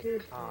pull my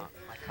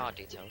card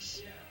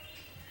details?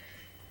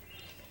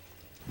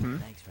 Hmm?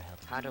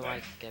 How do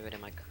I get rid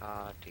of my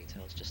card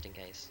details just in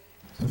case?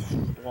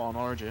 What, on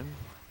Origin?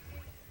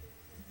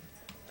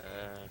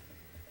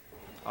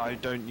 I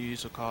don't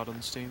use a card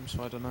on Steam,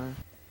 so I don't know.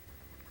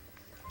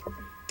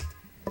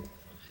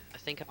 I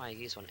think I might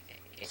use one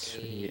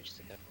Sweet. ages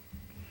ago.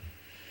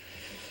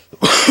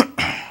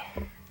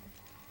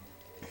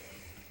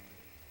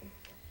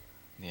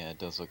 Yeah, it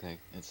does look like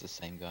it's the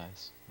same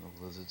guys, the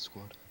Lizard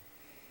Squad.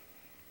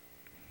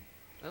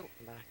 Oh,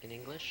 back in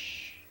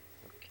English.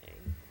 Okay.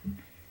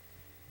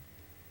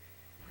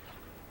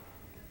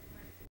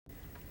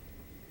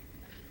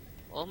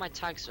 All my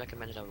tags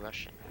recommended are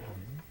Russian.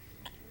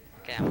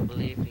 Okay, I'm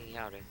believing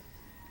Yaru.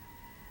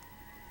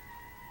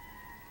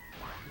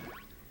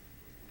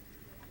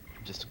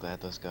 I'm just glad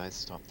those guys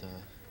stopped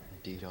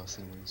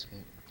DDoSing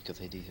RuneScape, because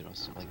they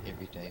DDoS like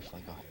every day for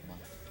like a whole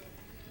month.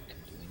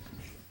 Couldn't do anything.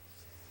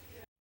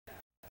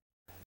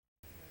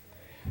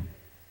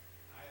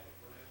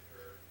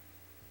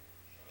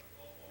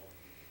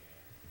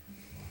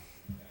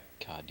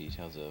 Card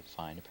details are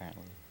fine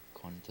apparently,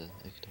 according to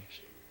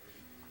Ikutosh.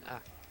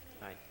 Ah,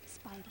 right.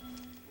 Spidey.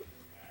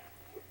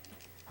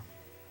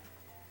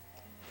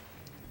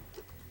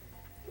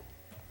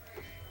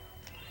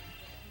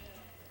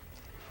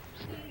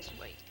 Let's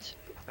wait.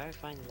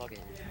 Verifying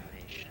login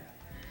information.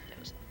 There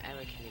was an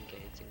error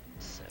communicating with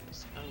the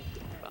service. Oh,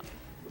 fun.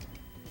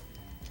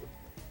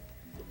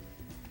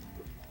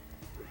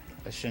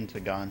 I shouldn't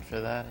have gone for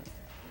that.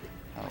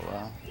 Oh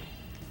well.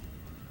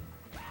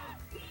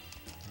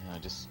 Yeah, I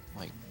just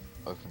like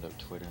opened up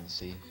Twitter and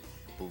see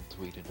people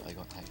tweeted I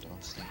got hacked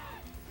on Steam.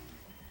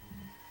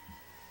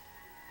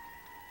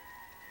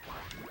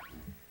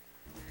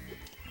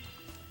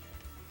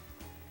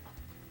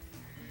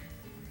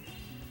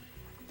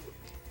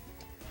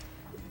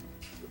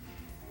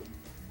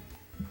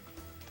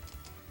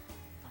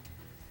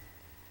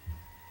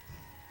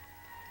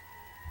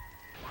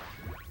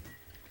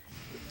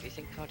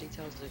 car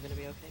details are gonna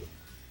be okay?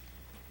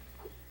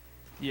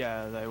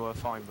 Yeah, they were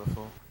fine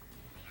before.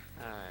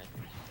 Alright,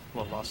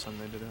 Well, last time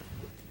they did it.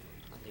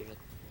 I'll leave it.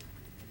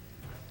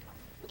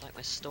 I'd like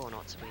my store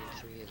not to be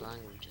in 3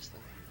 languages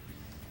though.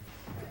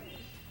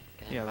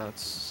 Again, Yeah,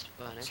 that's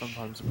Spanish.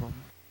 sometimes a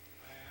problem.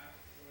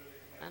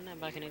 And I'm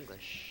back in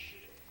English.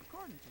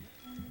 According to me,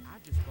 I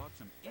just bought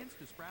some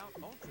Insta-Sprout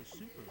Ultra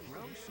Super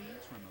Grow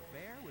seeds from a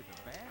bear with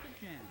a bag of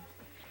gems.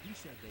 He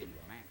said they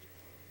were magic,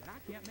 but I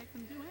can't make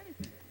them do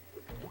anything.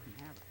 You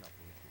can have a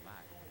couple if you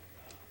like.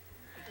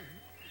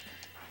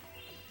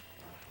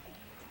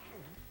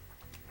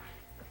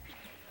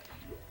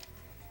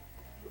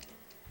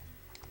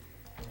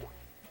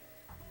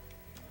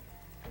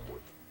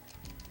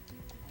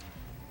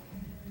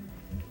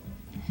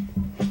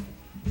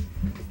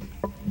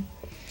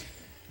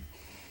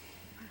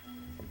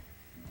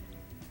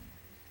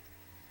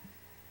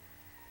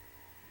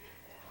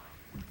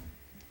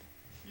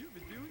 You've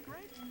been doing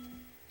great.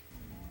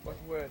 What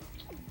word?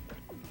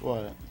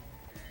 What?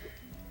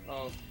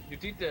 Oh, you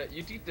did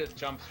the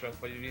jump strat,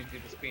 but you didn't do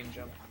the spin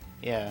jump.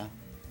 Yeah.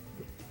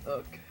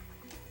 Okay.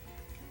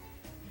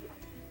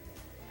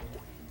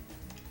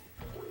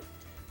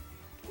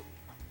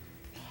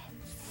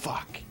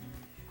 Fuck.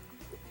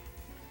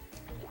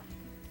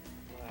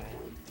 Right.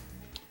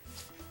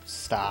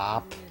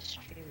 Stop. The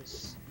stream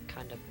is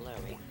kind of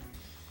blurry.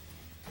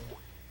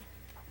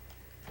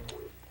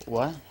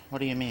 What? What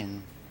do you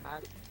mean?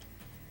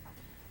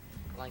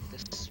 Like the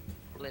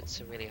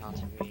splits are really hard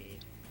to read.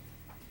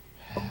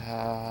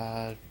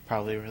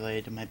 Probably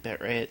related to my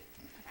bitrate.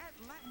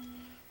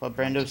 What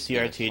brand of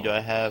CRT do I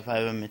have? I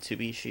have a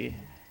Mitsubishi.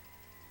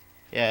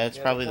 Yeah, it's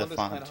probably the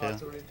font too.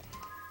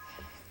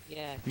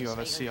 Yeah, You have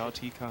a 800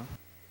 CRT car?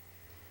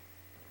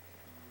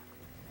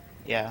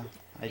 Yeah,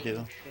 I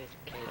do. 800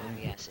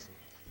 kbps isn't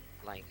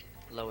like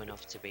low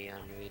enough to be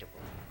unreadable.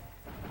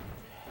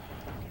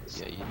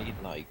 Yeah, you need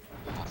like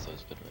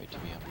pathos bitrate to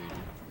be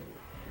unreadable.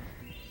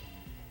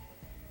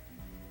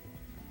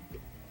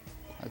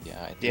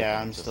 Yeah, I think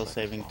Yeah, I'm just still like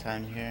saving font.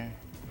 time here.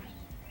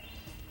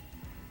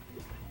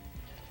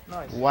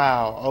 Nice.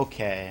 Wow,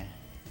 okay.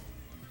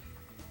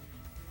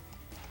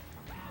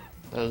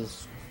 That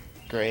was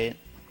great.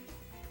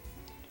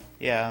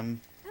 Yeah, I'm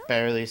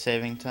barely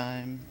saving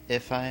time,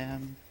 if I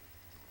am.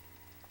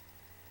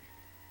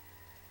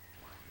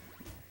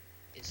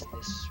 Is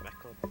this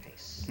record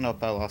pace?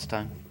 Nope, I lost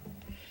time.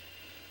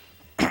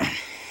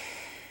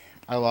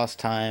 I lost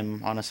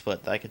time on a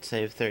split that I could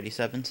save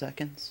 37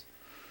 seconds.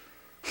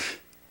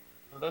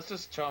 Well, that's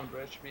just charmed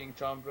rich, being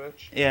charmed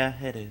rich. Yeah,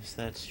 it is,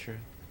 that's true.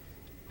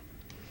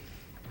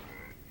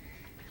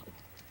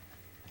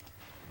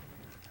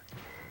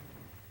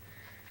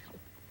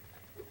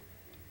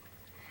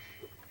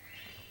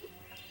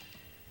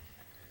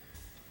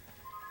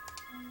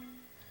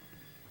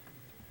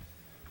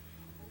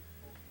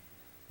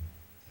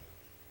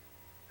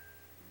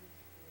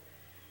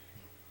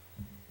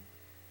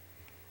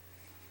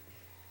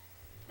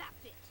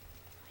 That's it.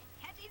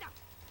 I've had enough.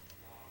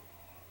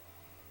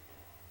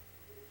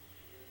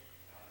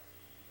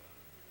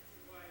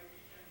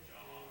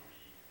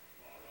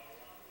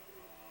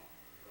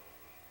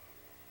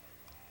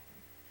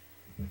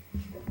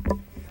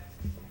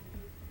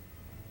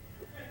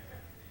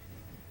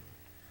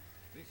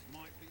 This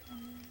might be.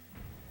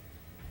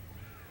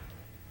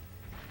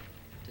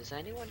 Does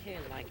anyone here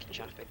like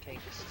Jaffa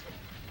cakes?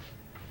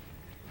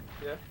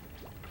 Yeah.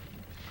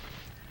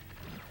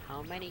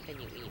 How many can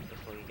you eat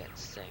before you get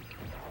sick?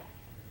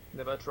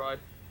 Never tried.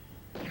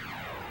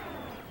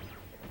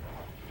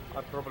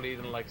 I've probably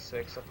eaten like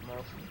 6 at the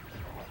most.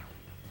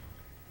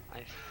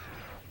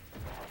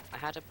 I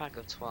had a pack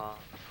of 12,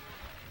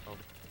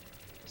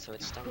 so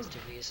it stands to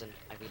reason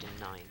I've eaten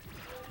 9.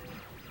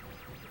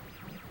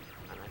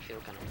 And I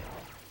feel kind of ill.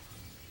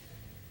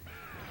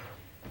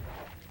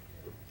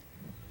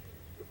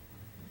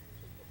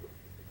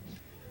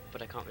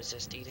 But I can't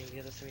resist eating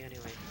the other 3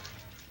 anyway.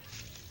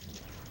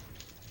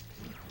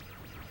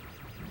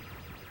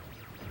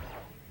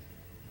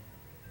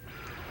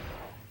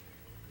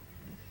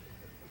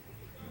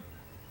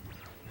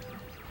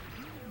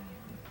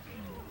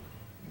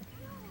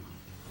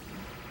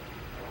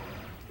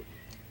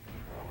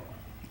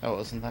 That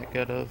wasn't that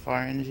good of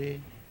RNG.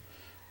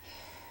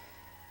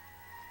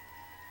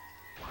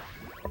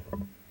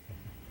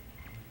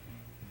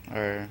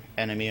 Or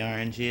enemy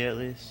RNG at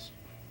least.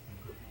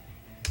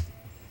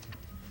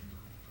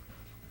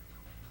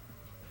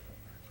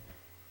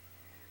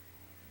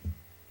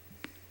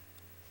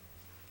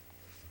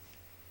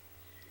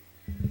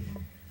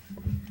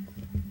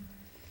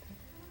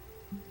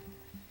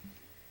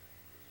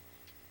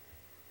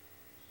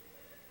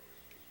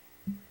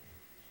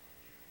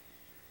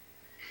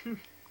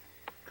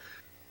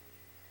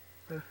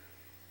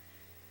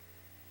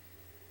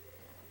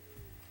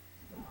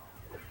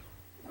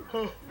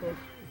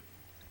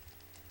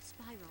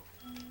 Spyro.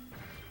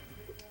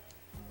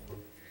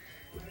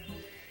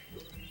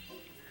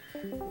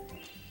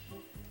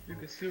 You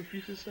can still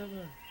pieces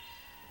 7.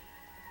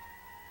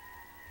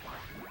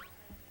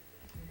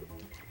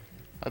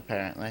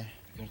 Apparently.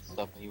 gonna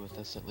sub me with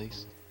this at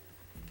least?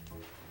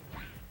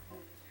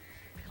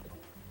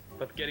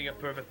 But getting a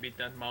perfect beat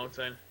that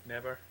mountain,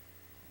 never.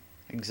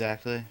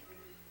 Exactly.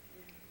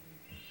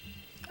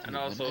 And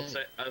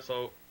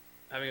also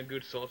having a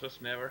good sources,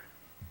 never.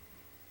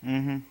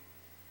 Mm-hmm.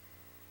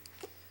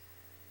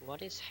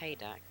 What is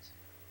Haydact?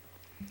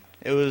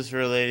 It was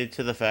related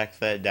to the fact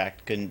that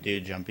Dak couldn't do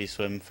jumpy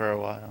swim for a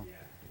while.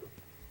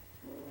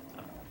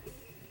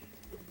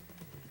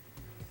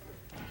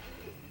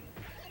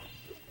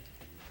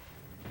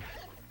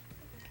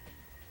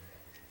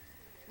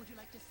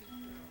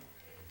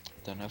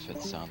 Don't know if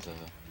it sounds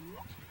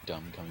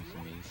dumb coming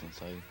from me since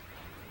I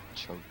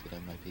choked it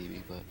in my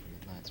PB, but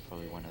that's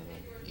probably one of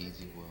the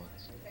easy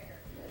words.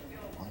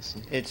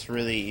 Honestly. It's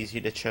really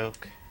easy to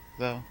choke,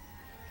 though.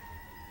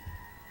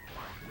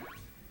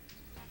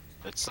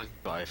 It's like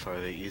by far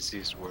the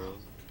easiest world,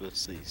 but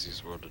it's the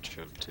easiest world to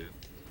choke too.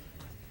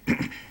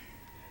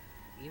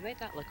 You made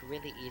that look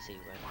really easy,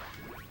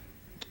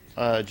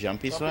 right?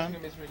 Jumpy swim?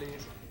 Is really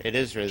easy. It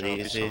is really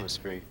Jumpy easy. swim is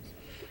free.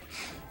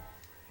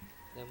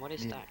 Then what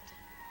is Yeah. stacked?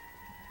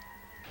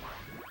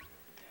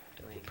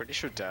 Doing. Pretty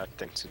sure Dad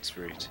thinks it's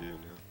free too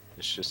now.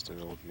 It's just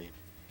an old meme.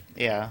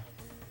 Yeah.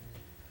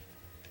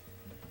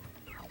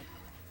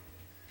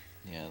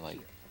 Yeah, like,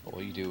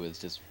 all you do is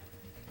just,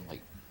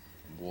 like,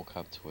 walk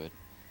up to it,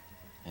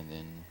 and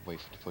then wait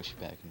for it to push you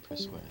back and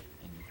press square,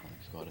 and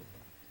you've got it.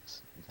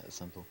 It's that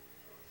simple.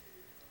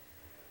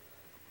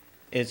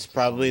 It's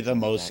probably the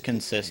most Dak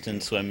consistent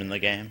couldn't swim in the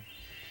game.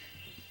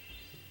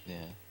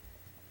 Yeah.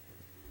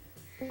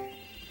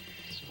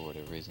 Just for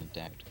whatever reason,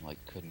 Dak,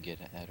 like, couldn't get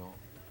it at all.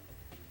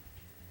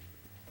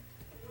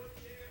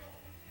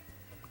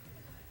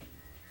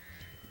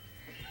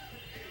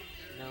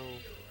 No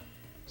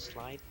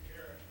slide?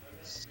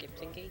 Skip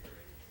thingy?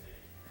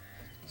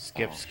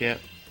 Skip, Oh. skip.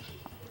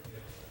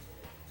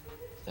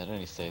 That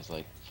only stays,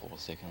 like, 4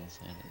 seconds,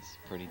 and it's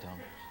pretty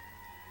dumb.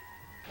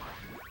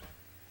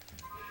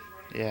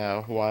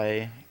 Yeah,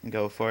 why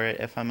go for it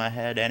if I'm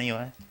ahead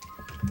anyway?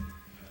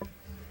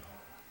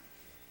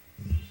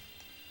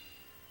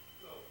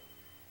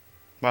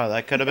 Wow,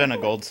 that could have been a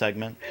gold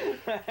segment.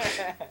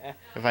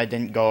 If I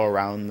didn't go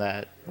around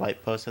that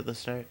light post at the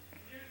start.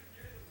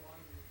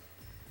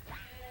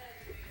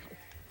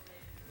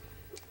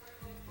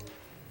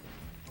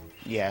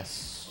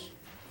 Yes.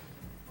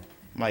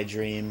 My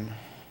dream.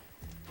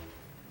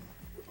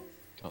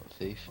 Got the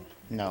thief.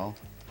 No.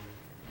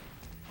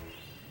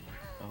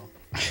 Oh.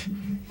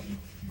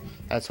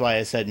 That's why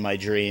I said my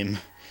dream.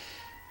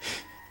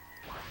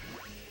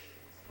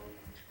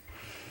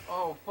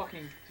 Oh,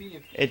 fucking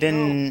thief. It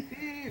didn't. No,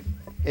 thief!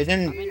 It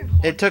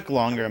didn't. It took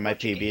longer in my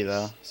PB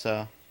though,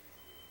 so.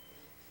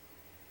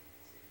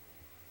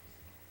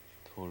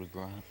 Pulled a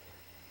grunt,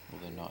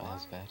 although not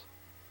as bad.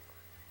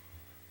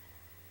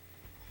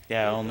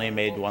 Yeah, I only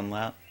made one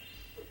lap.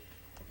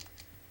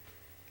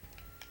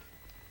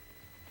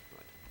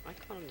 I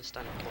can't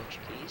understand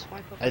Portuguese.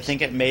 Why bother I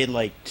think it made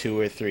like 2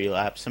 or 3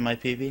 laps in my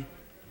PB.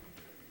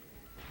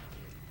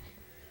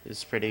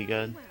 It's pretty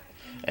good.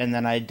 And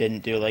then I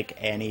didn't do like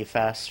any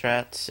fast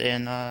strats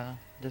in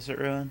Desert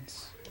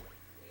Ruins.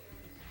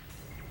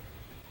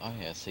 Oh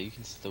yeah, so you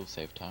can still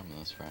save time on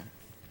this, right?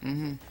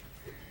 Mm-hmm.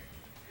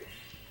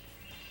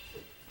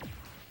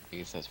 I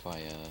guess that's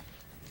why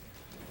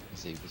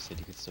Zebra said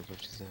you could still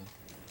push this out.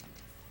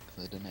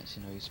 Because I didn't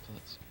actually know your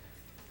splits.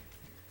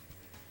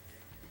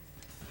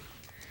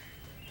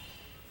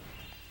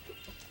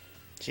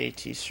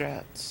 JT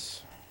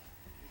strats.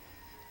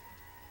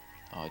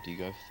 Oh, do you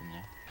go for them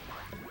now?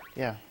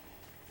 Yeah.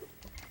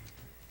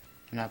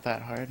 Not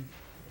that hard.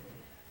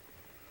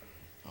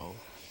 Oh,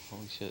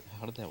 holy shit,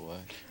 how did that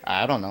work?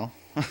 I don't know.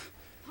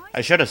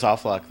 I should have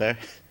soft locked there,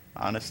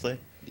 honestly.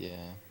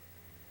 Yeah.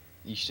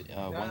 You should,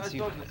 once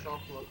you...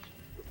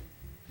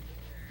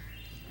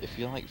 If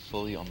you're like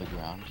fully on the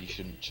ground, you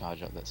shouldn't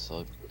charge up that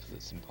slug, because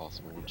it's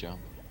impossible to jump.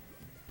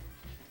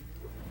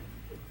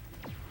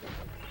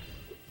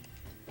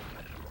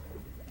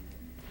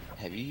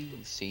 Have you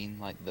seen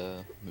like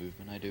the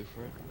movement I do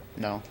for it?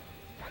 No.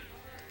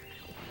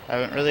 I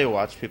haven't really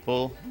watched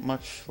people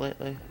much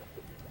lately.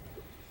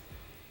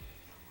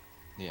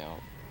 Yeah, well,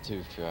 to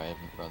be fair, I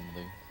haven't run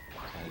the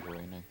category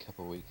in a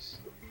couple weeks,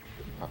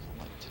 apart from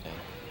like today.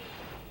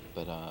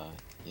 But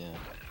yeah,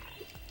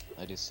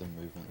 I did some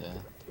movement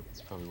there.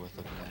 It's probably worth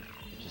looking at.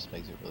 It just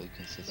makes it really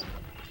consistent.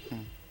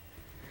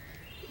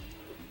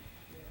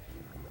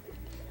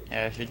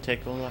 Yeah, I should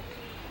take a look.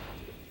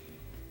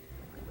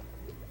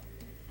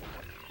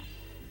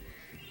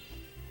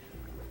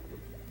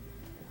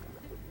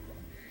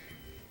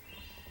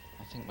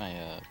 I think my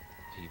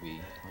PB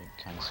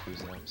like kind of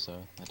screws it up,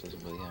 so that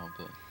doesn't really help.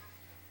 But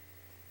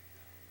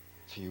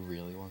if you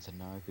really want to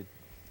know, I could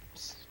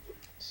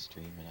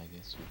stream it, I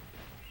guess.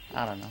 Or,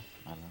 I don't know.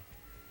 I don't know.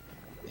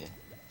 Yeah,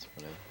 it's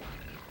whatever.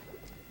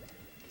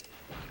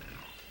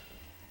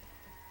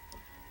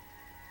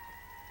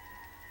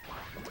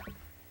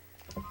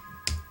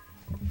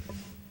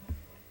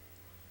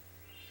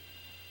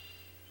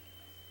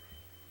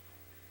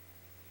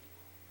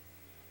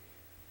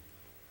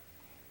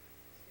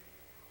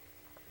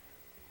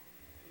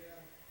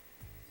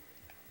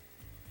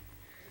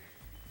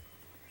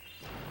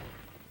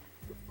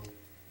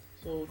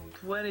 So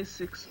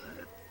 26.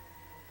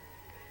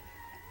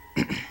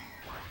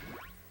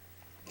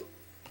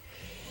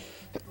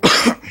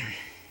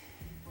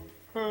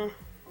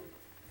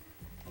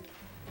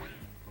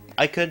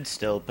 I could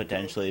still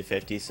potentially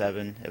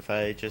 57 if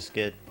I just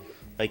get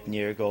like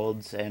near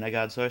golds and a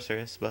god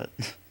sorceress, but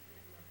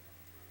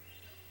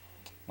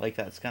like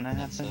that's gonna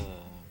That's happen.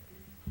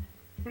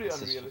 Pretty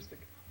This is- unrealistic.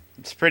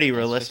 It's pretty that's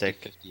realistic.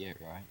 58,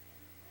 right?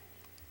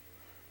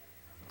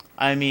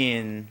 I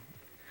mean,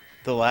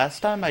 the last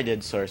time I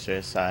did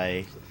sorceress,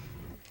 I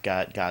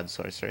got god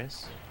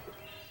sorceress.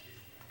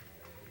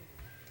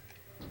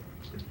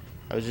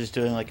 I was just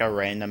doing like a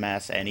random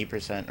ass any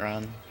 %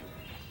 run.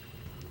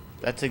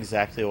 That's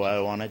exactly what I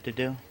wanted to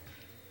do.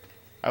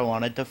 I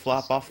wanted to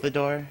flop off the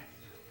door.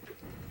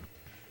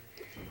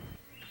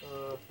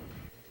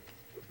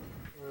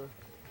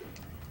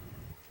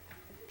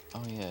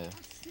 Oh yeah,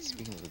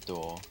 speaking of the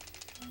door.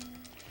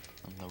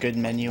 on the Good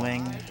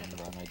menuing.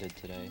 run I did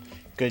today.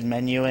 Good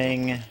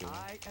menuing.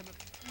 I am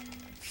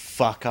a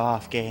Fuck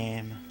off,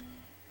 game.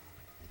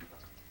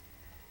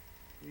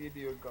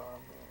 Video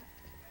garment.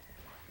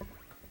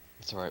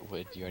 It's alright,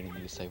 Wood, you only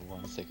need to save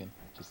 1 second.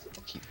 Just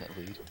keep that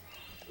lead.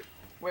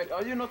 Wait,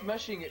 are you not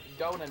mashing it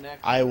down and X?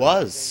 I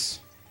was.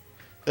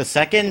 The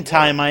second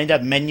time I ended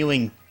up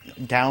menuing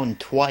down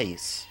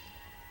twice.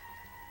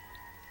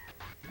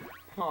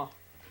 Huh.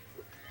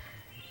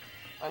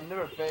 I've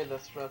never played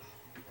that strat.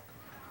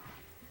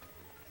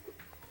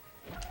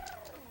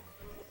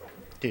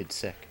 Dude,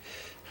 sick.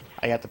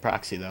 I got the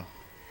proxy though.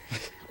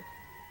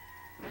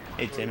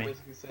 Hey, So Timmy.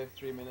 basically save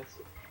 3 minutes.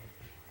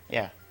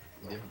 Yeah.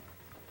 Yeah.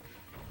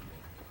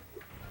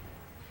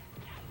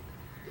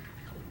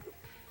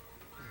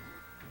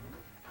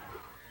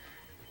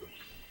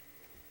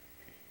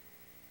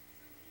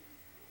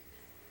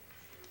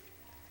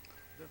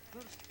 the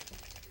first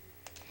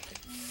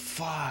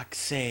Fuck's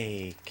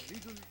sake.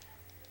 legal.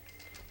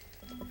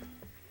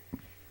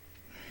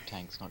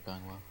 Tank's not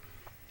going well.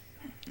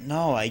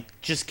 No, I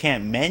just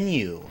can't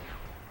menu.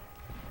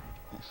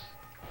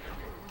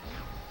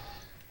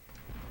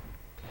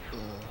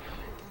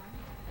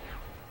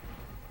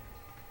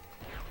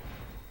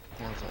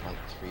 What was that, like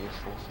 3 or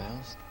 4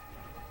 fails?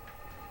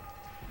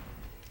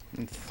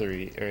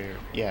 3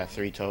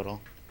 total.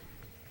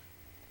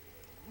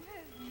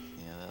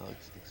 Yeah, that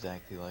looks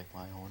exactly like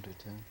my Haunter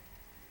too.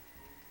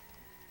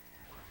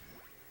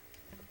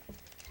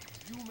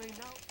 You may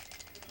now.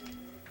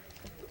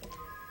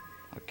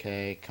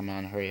 Okay, come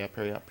on, hurry up,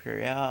 hurry up,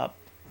 hurry up.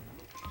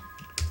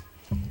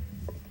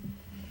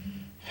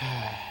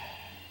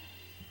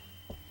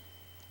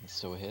 It's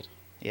still ahead.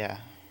 Yeah.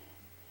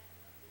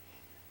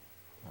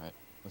 Alright,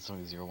 as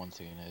long as you're 1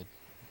 second ahead,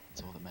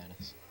 that's all that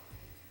matters.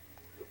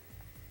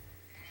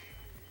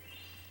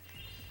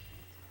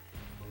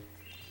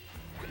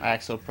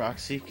 Axel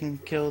proxy can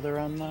kill the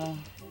run though.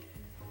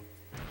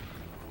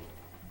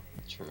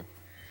 True.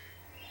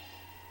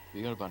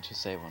 You got a bunch of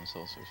save on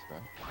sorcerers,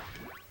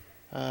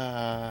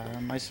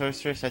 right? My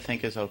sorceress I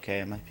think is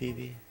okay. My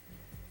PB.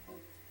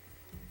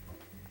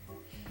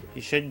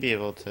 You should be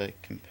able to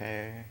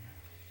compare.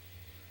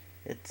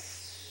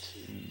 It's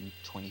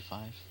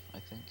 25, I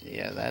think. yeah, If I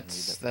can read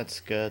that. that's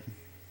good.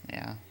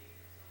 Yeah.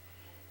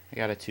 I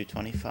got a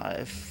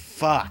 225.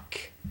 Fuck.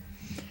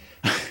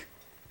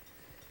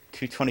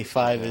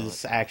 225 Yeah,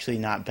 is actually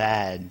not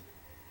bad.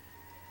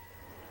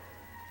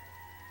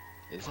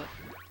 Is it?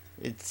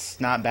 It's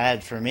not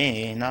bad for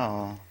me,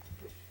 no.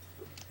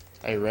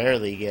 I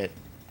rarely get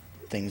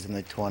things in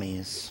the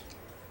 20s.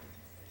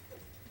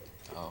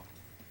 Oh.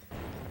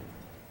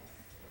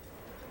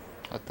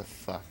 What the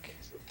fuck?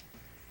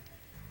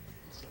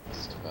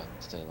 It's about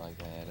to stay like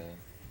I had a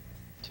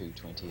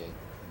 228 in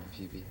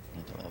PB.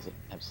 I thought that was an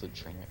absolute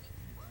train wreck.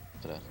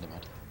 But never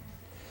mind.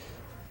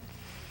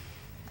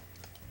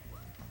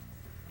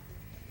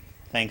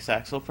 Thanks,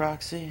 Axel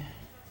Proxy.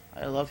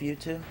 I love you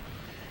too.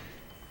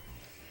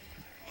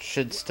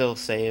 Should still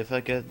save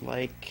a good,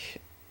 like,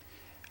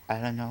 I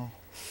don't know,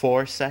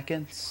 4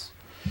 seconds?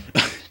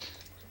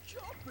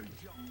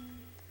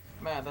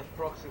 Man, that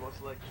proxy was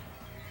like...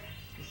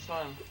 This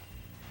time.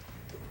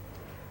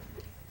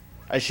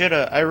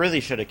 I really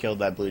should've killed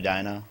that blue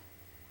dino.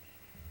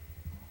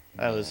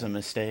 That was a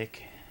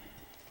mistake.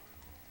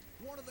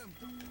 One of them.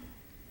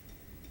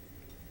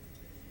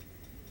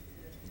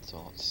 It's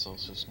all it's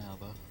sorcerers now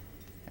though.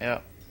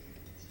 Yep.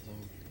 So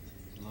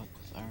good luck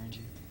with RNG.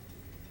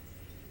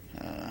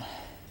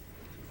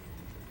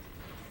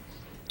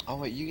 Oh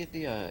wait, you get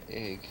the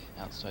egg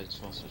outside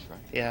sorcerers, right?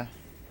 Yeah.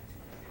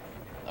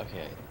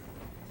 Okay.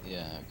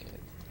 Yeah, okay.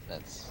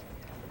 That's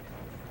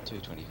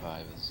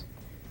 225 is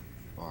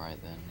alright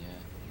then, yeah.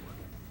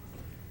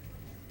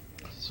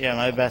 Yeah,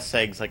 my best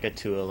egg's like a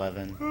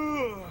 211.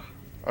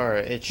 Or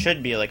it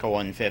should be like a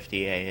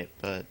 158,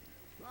 but,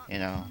 you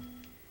know,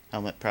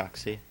 helmet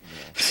proxy.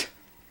 Yeah.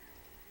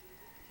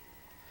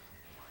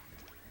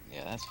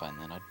 Yeah, that's fine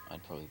then.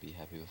 I'd probably be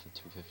happy with the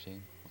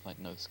 215 with like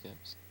no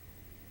skips.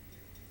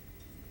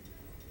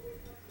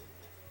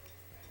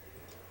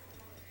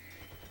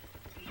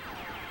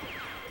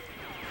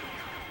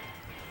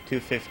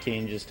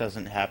 215 just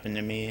doesn't happen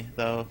to me,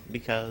 though,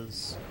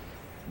 because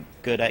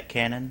good at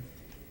cannon.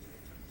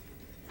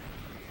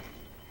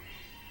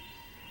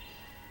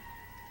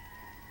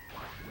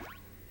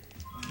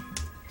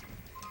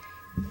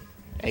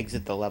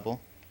 Exit the level.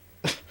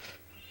 Hit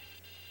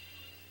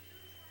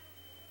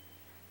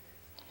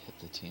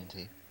the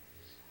TNT.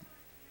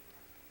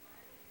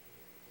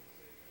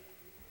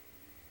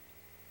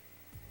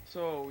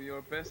 So,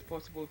 your best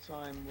possible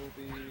time will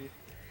be...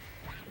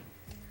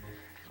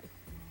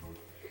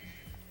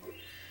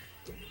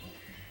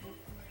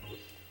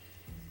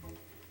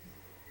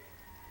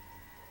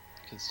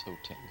 Could so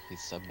technically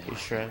submit. Okay,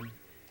 shred.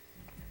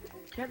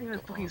 Can't even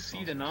fucking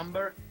see the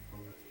number.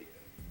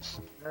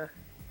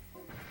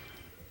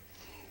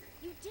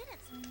 You did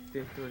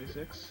it!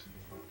 36.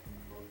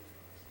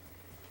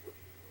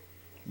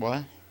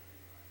 What?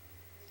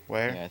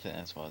 Where? Yeah, I think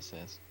that's what it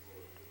says.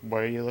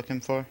 What are you looking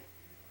for?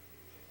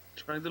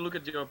 Trying to look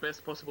at your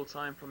best possible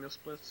time from your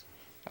splits.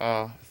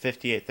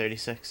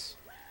 58:36.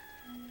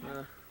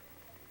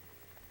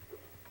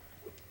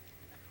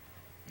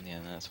 Yeah,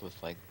 and that's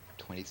with like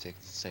 26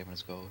 saving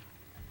his gold.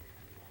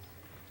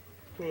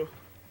 Oh.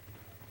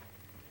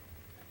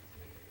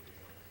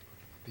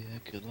 Yeah,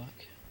 good luck.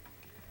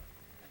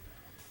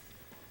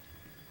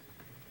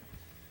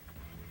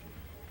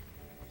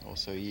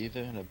 Also, you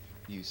either gonna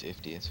use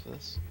FDS for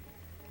this?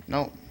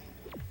 No.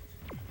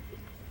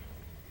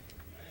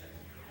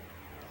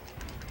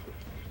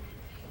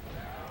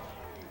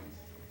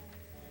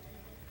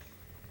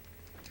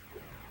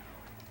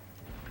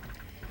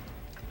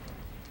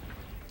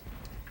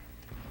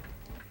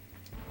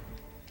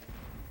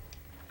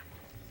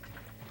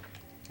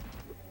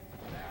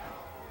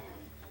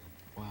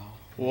 Wow.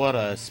 What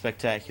a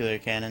spectacular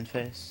cannon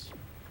face.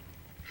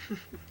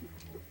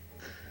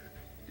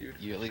 Dude,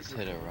 You at least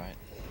hit it, right?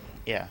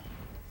 Yeah.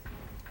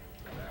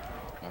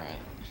 Alright,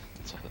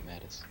 that's all that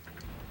matters.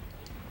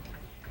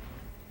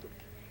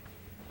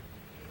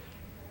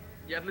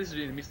 Yeah, at least we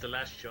didn't miss the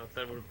last shot.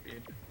 That would have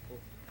been cool.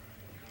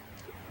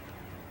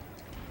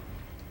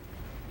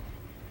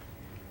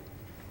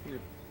 Dude,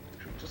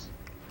 just...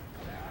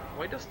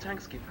 Why does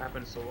tank skip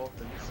happen so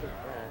often? It's so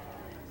bad.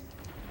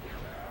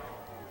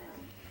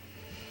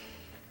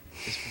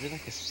 There's probably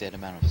like a set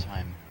amount of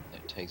time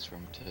it takes for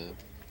him to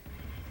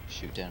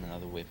shoot down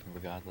another weapon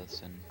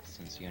regardless, and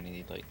since you only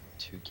need like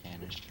 2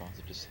 cannon shots,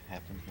 it just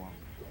happens more.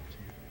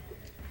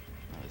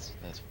 That's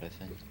what I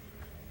think.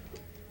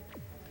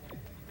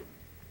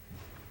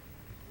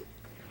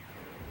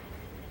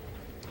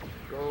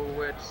 Go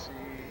wet sea.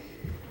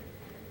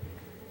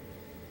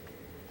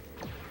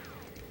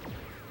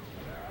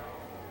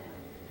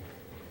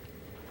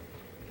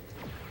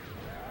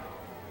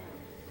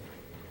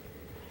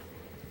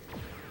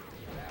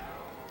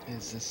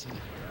 Is this it?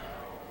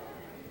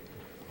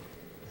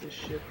 This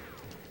ship.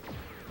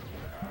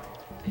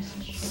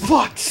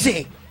 Fuck's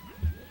sake!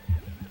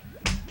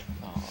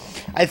 Oh.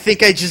 I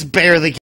think I just barely